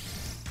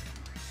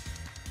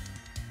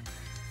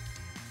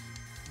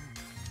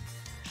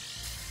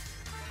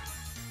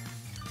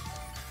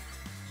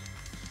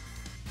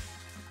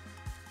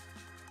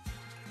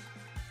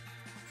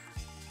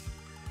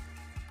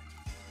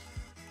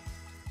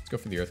 Let's go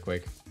for the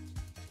Earthquake.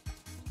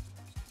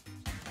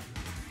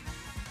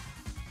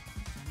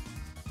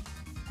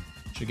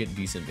 Should get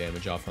decent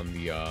damage off on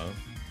the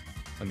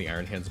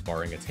Iron Hands,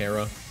 barring a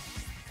Terra.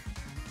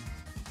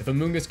 If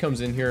Amoonguss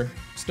comes in here,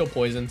 still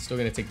poison, still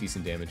gonna take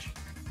decent damage.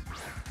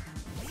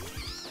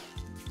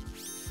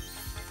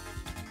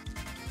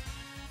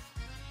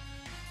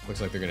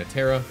 Looks like they're gonna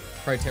Terra.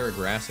 Probably Terra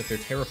Grass. If they're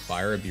Terra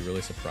Fire, I'd be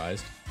really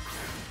surprised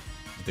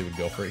if they would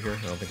go for it here.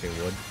 I don't think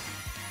they would.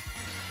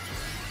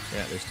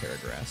 Yeah, there's Terra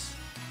Grass.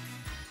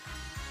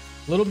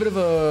 A little bit of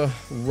a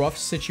rough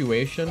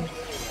situation.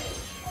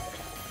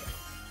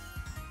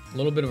 A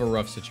little bit of a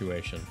rough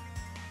situation.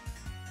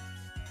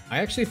 I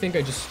actually think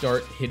I just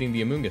start hitting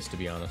the Amoonguss, to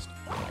be honest.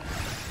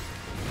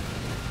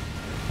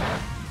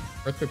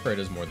 Earthquake probably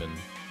does more than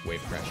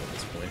Wave Crash at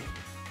this point.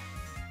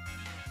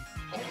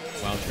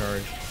 Wild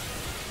Charge.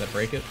 Does that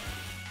break it?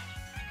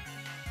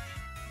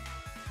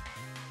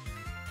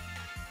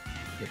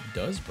 It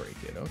does break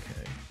it,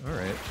 okay.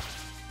 Alright.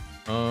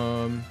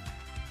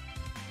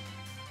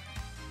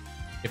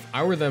 If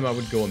I were them, I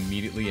would go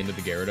immediately into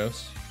the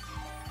Gyarados.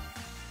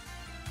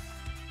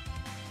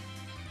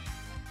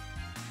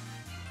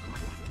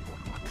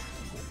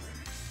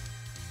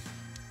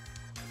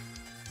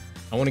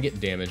 I want to get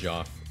damage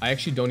off. I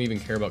actually don't even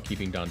care about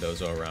keeping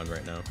Dondozo around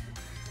right now.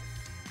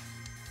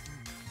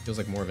 Feels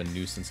like more of a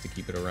nuisance to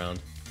keep it around.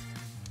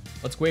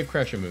 Let's Wave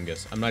Crash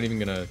Amoonguss. I'm not even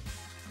gonna...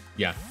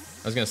 Yeah,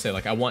 I was gonna say,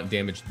 like, I want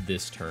damage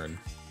this turn.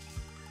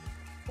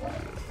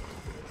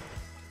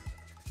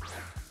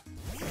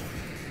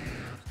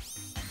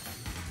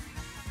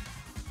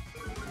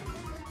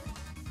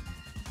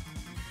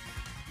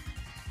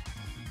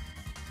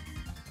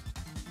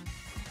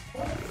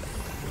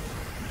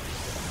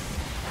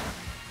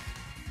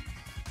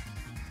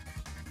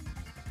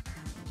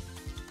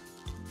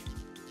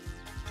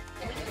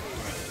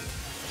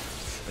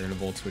 They're gonna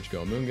Volt Switch,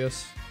 go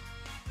Amoonguss.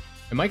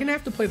 Am I gonna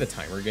have to play the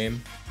timer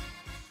game?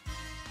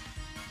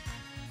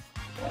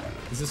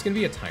 Is this gonna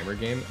be a timer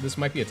game? This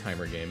might be a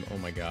timer game. Oh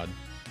my god.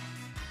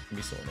 It's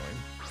gonna be so annoying.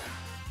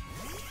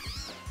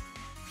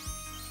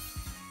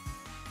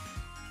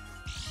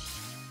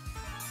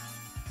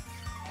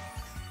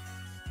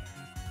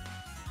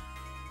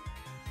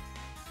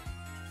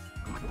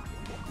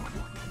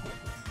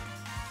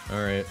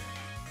 Alright.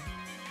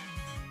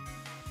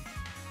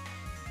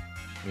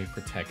 Let me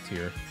protect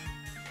here.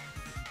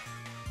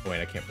 Oh, wait,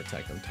 I can't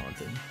protect. I'm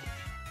taunted.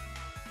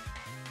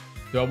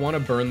 Do I want to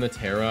burn the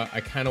Terra?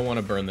 I kind of want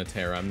to burn the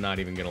Terra. I'm not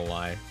even going to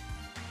lie.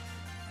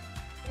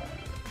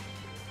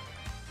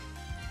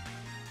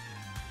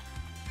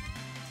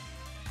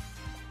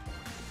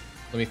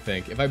 Let me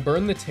think. If I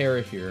burn the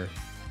Terra here...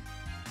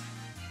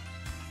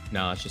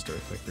 Nah, it's just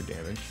Earthquake for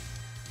damage.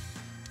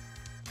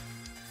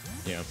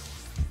 Yeah.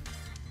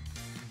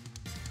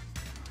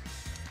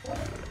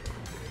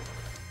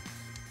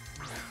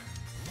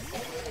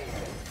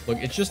 Look,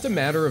 it's just a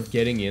matter of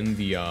getting in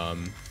the,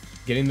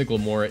 getting the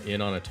Glamora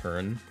in on a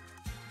turn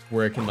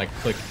where it can, like,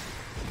 click.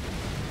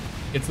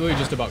 It's literally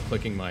just about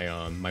clicking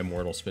my, my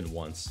Mortal Spin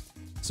once.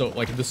 So,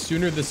 like, the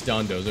sooner this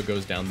Dondozo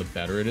goes down, the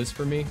better it is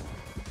for me.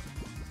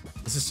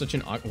 This is such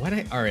an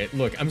awkward... Alright,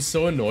 look, I'm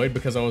so annoyed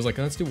because I was like,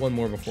 let's do one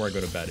more before I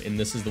go to bed. And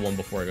this is the one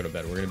before I go to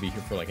bed. We're gonna be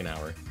here for like an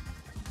hour.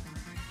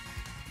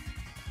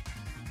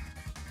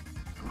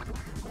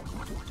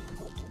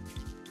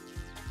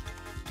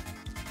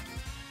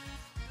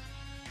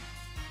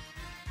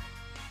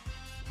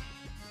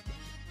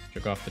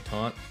 Took off the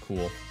taunt.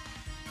 Cool.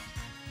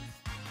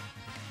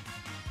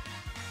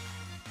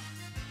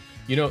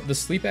 You know, the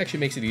sleep actually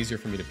makes it easier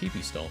for me to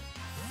pee-pee still.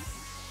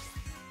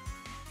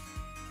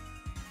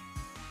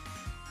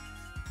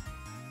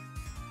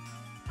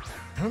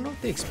 I don't know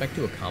what they expect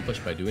to accomplish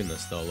by doing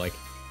this, though. Like,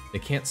 they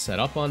can't set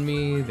up on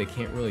me. They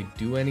can't really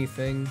do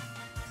anything.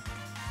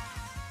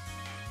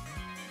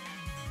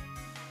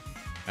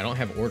 I don't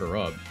have order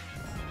up.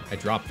 I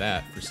dropped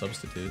that for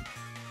substitute.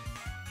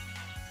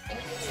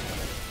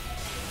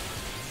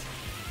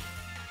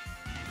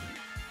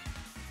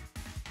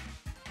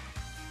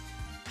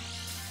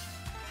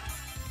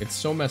 It's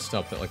so messed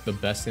up that, like, the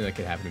best thing that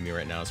could happen to me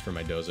right now is for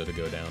my Dozo to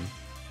go down.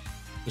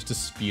 Just to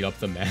speed up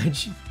the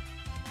match.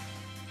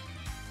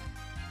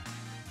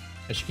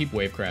 I should keep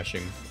wave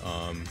crashing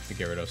the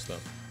Gyarados though.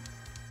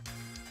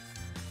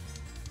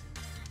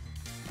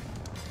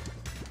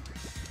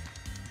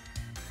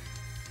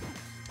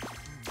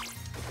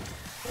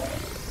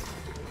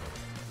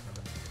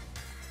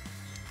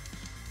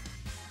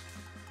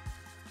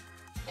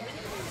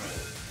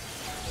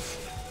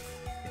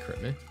 You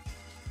crit me?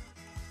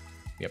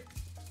 Yep.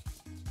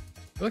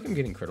 I feel like I'm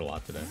getting crit a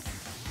lot today.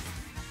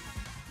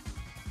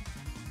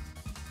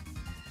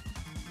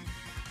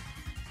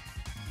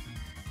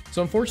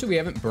 So unfortunately, we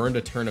haven't burned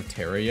a turn of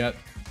Terra yet.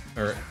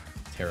 Or,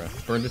 Terra.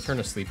 Burned a turn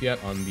of sleep yet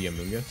on the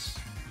Amoonguss.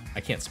 I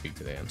can't speak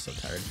today, I'm so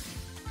tired.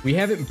 We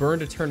haven't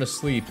burned a turn of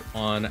sleep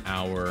on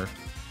our,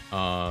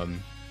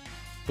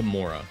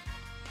 Gamora.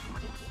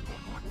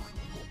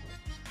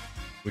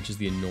 Which is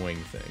the annoying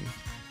thing.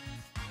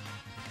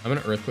 I'm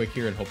gonna Earthquake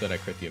here and hope that I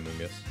crit the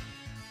Amoonguss.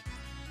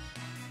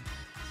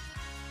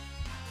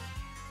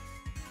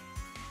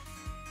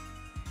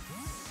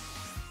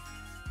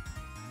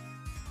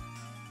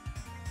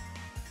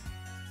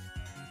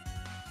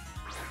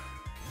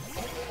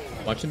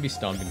 Watch him be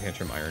stomped and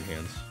Tantrum Iron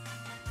Hands.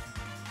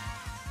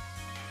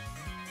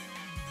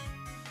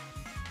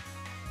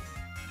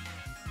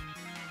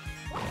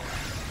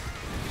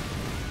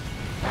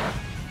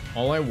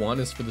 All I want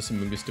is for this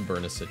Amoonguss to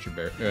burn its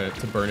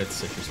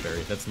Citrus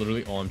Berry. That's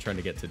literally all I'm trying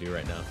to get to do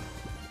right now.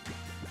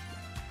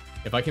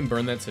 If I can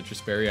burn that Citrus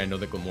Berry, I know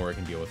that Gamora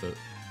can deal with it.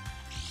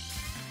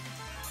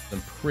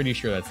 I'm pretty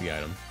sure that's the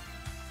item.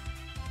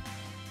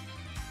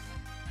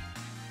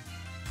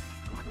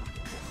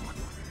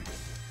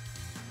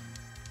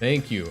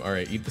 Thank you. All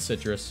right, eat the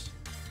citrus.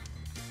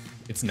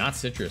 It's not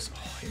citrus.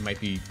 Oh, it might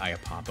be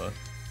Iapapa.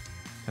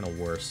 Kind of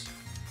worse.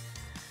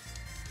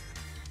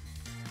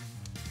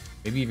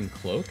 Maybe even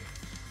Cloak?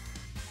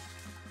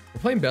 We're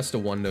playing best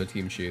of one, no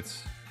team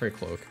sheets. Pray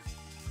Cloak.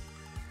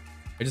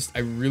 I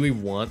really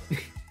want...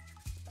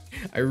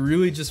 I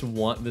really just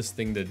want this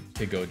thing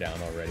to go down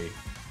already.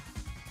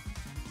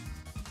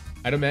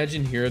 I'd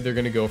imagine here they're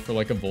gonna go for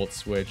like a Volt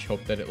Switch,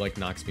 hope that it like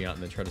knocks me out,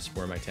 and then try to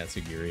spore my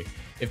Tatsugiri.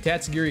 If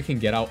Tatsugiri can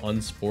get out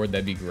unspored,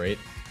 that'd be great.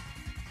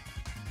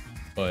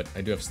 But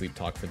I do have Sleep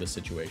Talk for this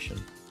situation.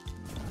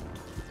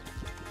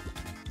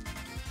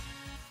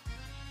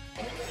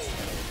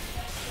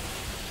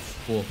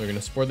 Cool, they're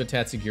gonna spore the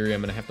Tatsugiri. I'm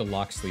gonna have to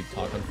lock Sleep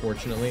Talk,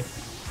 unfortunately.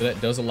 But that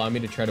does allow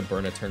me to try to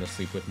burn a turn of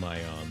sleep with my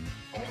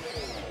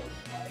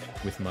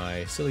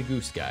silly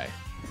goose guy.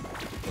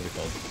 What's it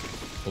called?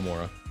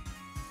 Gamora.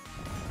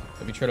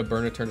 Let me try to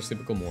burn a turn to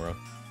sleep with Gamora.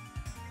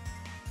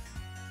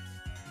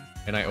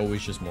 And I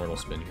always just Mortal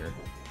Spin here.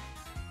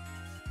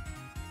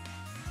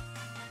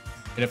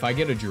 And if I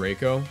get a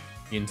Draco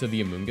into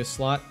the Amoonguss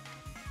slot,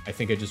 I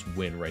think I just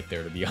win right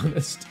there, to be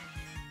honest.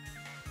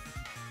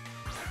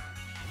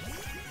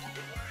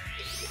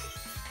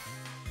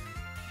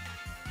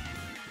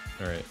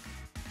 Alright.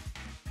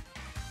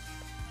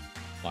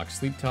 Lock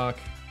Sleep Talk.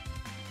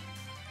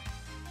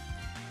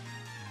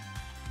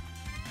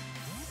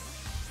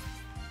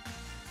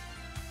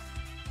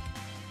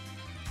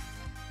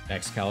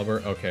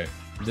 Excalibur, okay.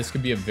 This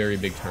could be a very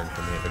big turn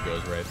for me if it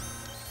goes right.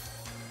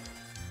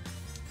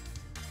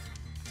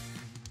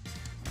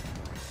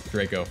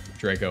 Draco,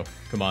 Draco,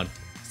 come on.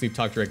 Sleep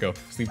Talk Draco,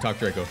 Sleep Talk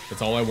Draco.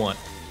 That's all I want.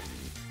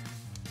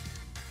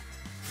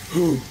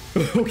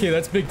 Okay,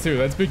 that's big too,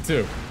 that's big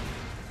too.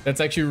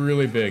 That's actually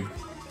really big.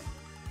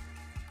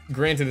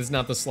 Granted, it's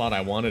not the slot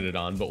I wanted it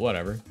on, but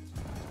whatever.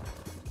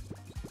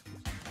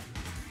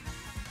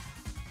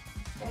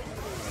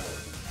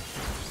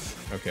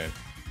 Okay.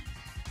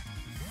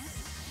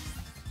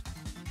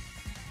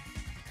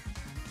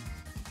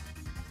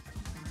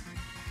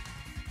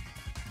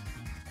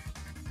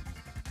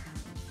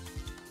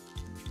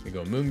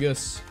 Go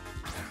Amoonguss.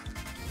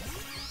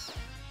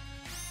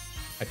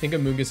 I think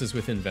Amoonguss is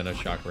within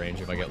Venoshock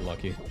range if I get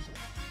lucky.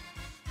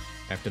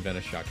 I have to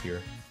Venoshock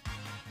here.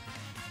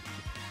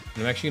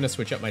 And I'm actually going to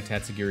switch up my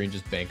Tatsugiri and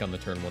just bank on the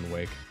turn 1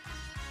 Wake.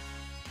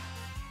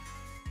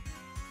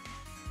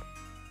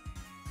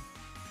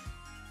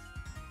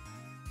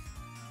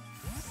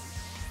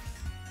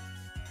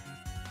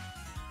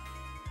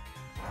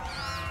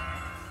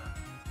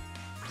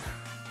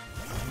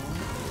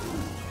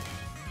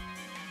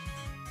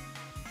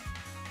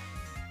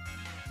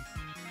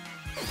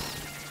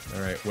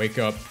 All right, wake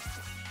up.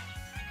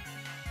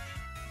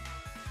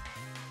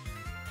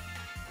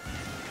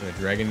 Gonna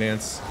Dragon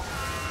Dance.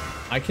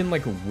 I can,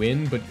 like,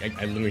 win, but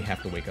I literally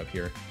have to wake up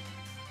here.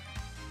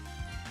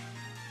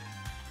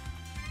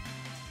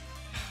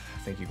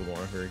 Thank you,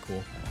 Gamora. Very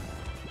cool.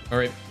 All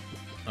right.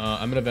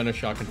 I'm gonna Venom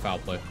Shock and Foul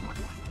Play.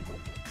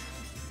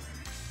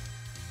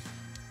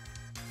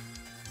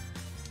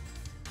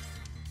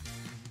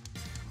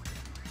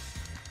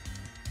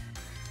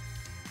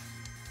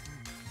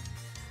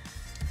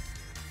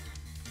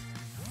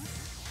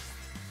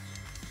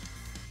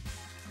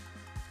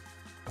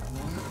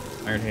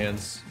 Iron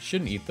Hands.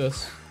 Shouldn't eat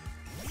this.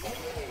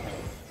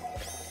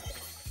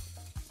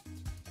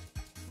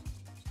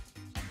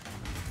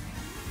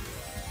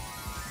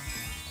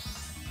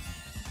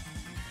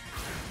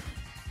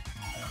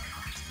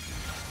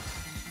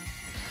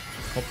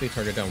 Hopefully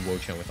target down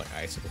wo-chien with like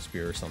Icicle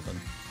Spear or something.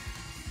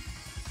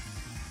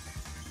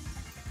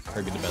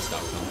 Probably be the best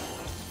outcome.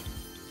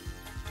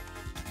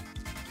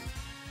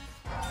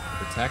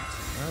 Protect?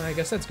 I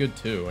guess that's good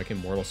too. I can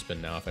Mortal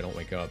Spin now if I don't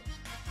wake up.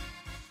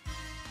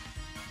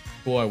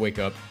 Cool, I wake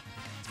up.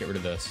 Let's get rid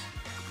of this.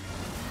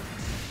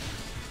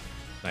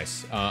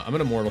 Nice. I'm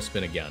gonna Mortal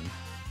Spin again.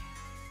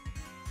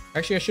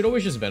 Actually, I should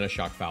always just Venom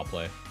Shock Foul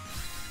Play.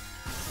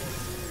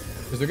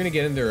 Because they're gonna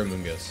get in their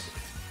Amoonguss.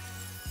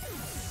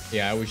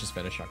 Yeah, I always just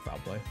Venom Shock Foul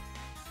Play.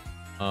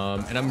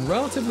 And I'm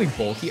relatively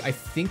bulky. I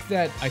think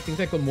that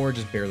Gamora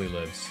just barely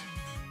lives.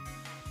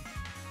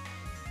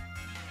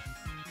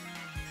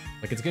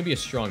 Like, it's gonna be a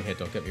strong hit,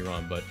 don't get me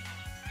wrong, but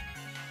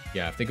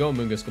yeah, if they go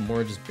Amoonguss,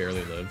 Gamora just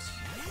barely lives.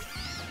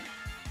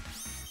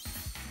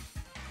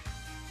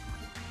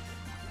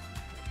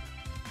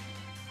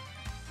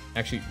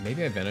 Actually,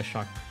 maybe I Venom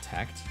Shock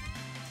Protect?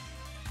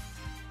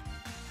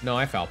 No,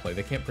 I Foul Play.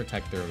 They can't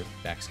protect their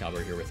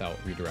Excalibur here without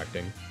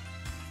redirecting.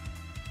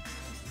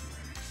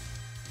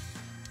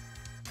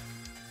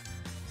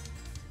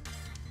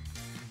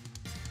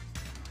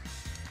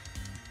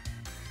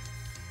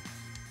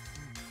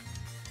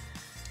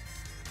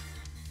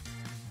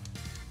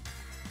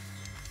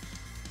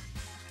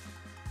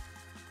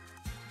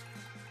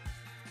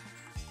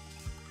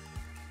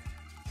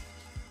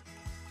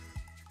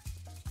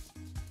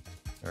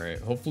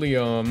 Alright, hopefully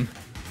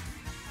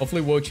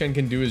wo-chien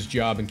can do his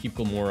job and keep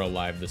Gamora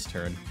alive this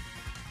turn.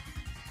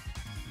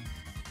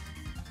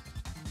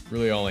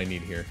 Really all I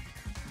need here.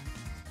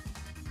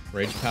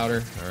 Rage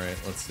Powder? Alright,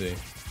 let's see.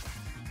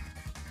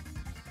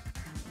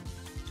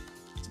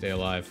 Stay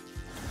alive.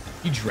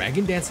 He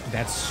Dragon Dance?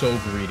 That's so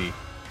greedy.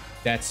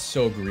 That's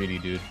so greedy,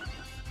 dude.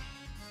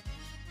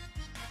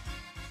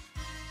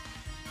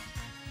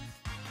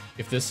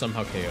 If this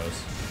somehow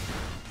KOs.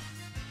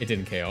 It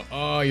didn't KO.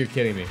 Oh, you're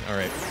kidding me.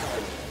 Alright.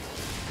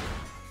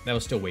 That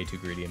was still way too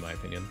greedy, in my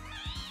opinion.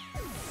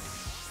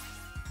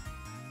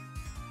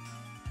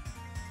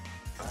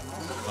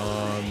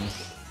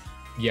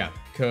 Yeah,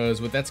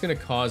 because what that's going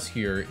to cause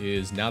here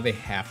is now they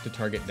have to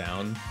target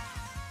down.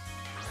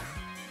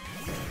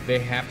 They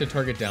have to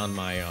target down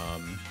my,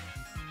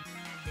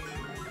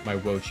 my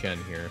wo-chien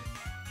here.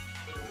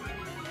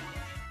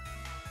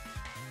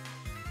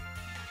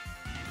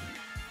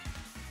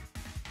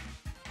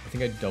 I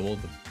think I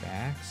doubled the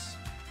backs.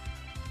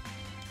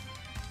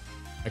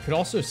 I could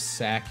also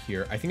sack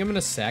here. I think I'm going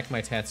to sack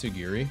my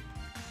Tatsugiri.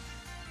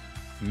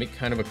 Make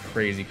kind of a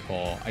crazy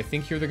call. I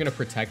think here they're going to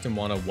protect and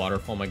want to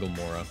waterfall my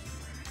Gamora.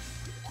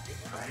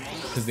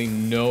 Because they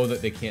know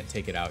that they can't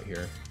take it out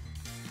here.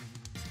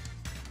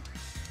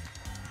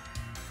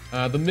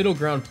 The middle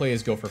ground play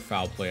is go for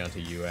foul play onto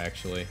you,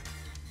 actually.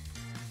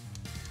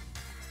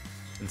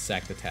 And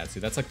sack the Tatsu.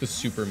 That's like the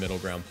super middle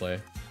ground play.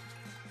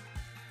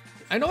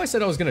 I know I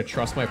said I was going to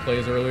trust my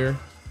plays earlier.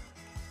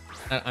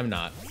 I'm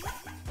not.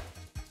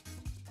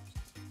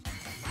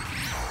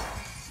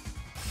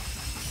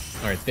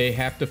 Alright, they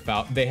have to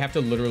foul. They have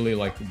to literally,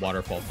 like,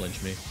 waterfall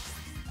flinch me.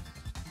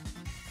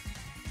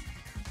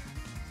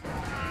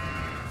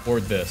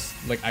 Or this.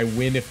 Like, I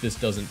win if this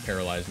doesn't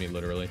paralyze me,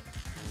 literally.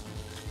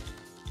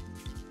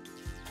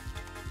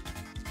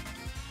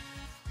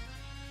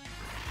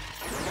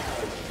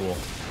 Cool.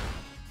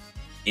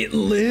 It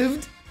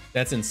lived?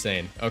 That's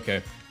insane.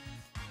 Okay.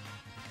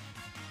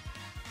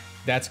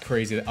 That's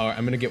crazy. Oh,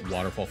 I'm gonna get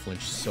waterfall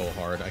flinch so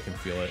hard. I can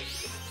feel it.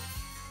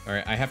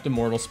 Alright, I have to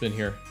mortal spin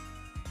here.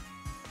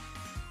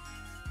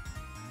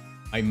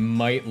 I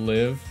might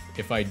live.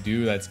 If I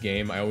do, that's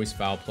game. I always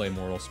foul play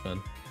mortal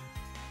spin.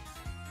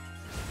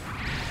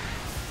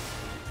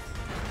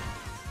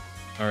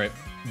 Alright,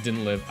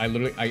 didn't live. I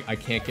literally, I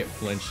can't get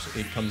flinched.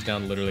 It comes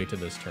down literally to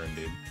this turn,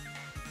 dude.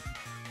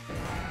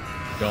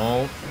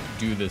 Don't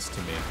do this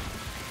to me.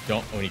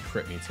 Don't, oh, he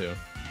crit me too.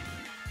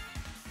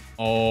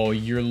 Oh,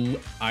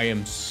 I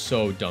am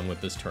so done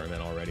with this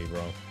tournament already,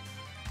 bro.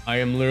 I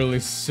am literally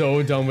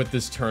so done with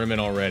this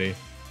tournament already.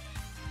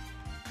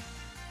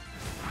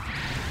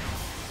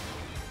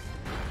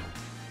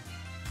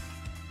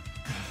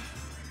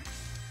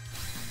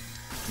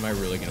 Am I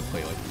really gonna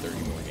play like 30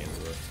 more games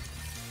of it?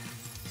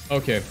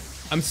 Okay,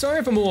 I'm sorry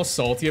if I'm a little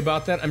salty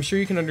about that. I'm sure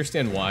you can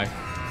understand why.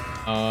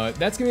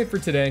 That's gonna be it for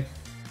today.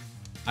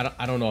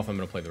 I don't know if I'm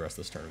gonna play the rest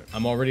of this tournament.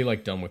 I'm already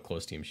like done with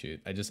close team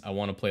sheet. I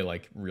want to play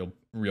like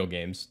real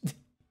games.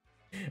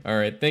 All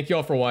right, thank you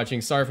all for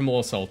watching. Sorry if I'm a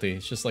little salty.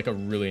 It's just like a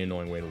really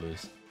annoying way to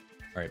lose.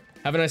 All right,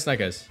 have a nice night,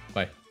 guys.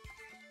 Bye.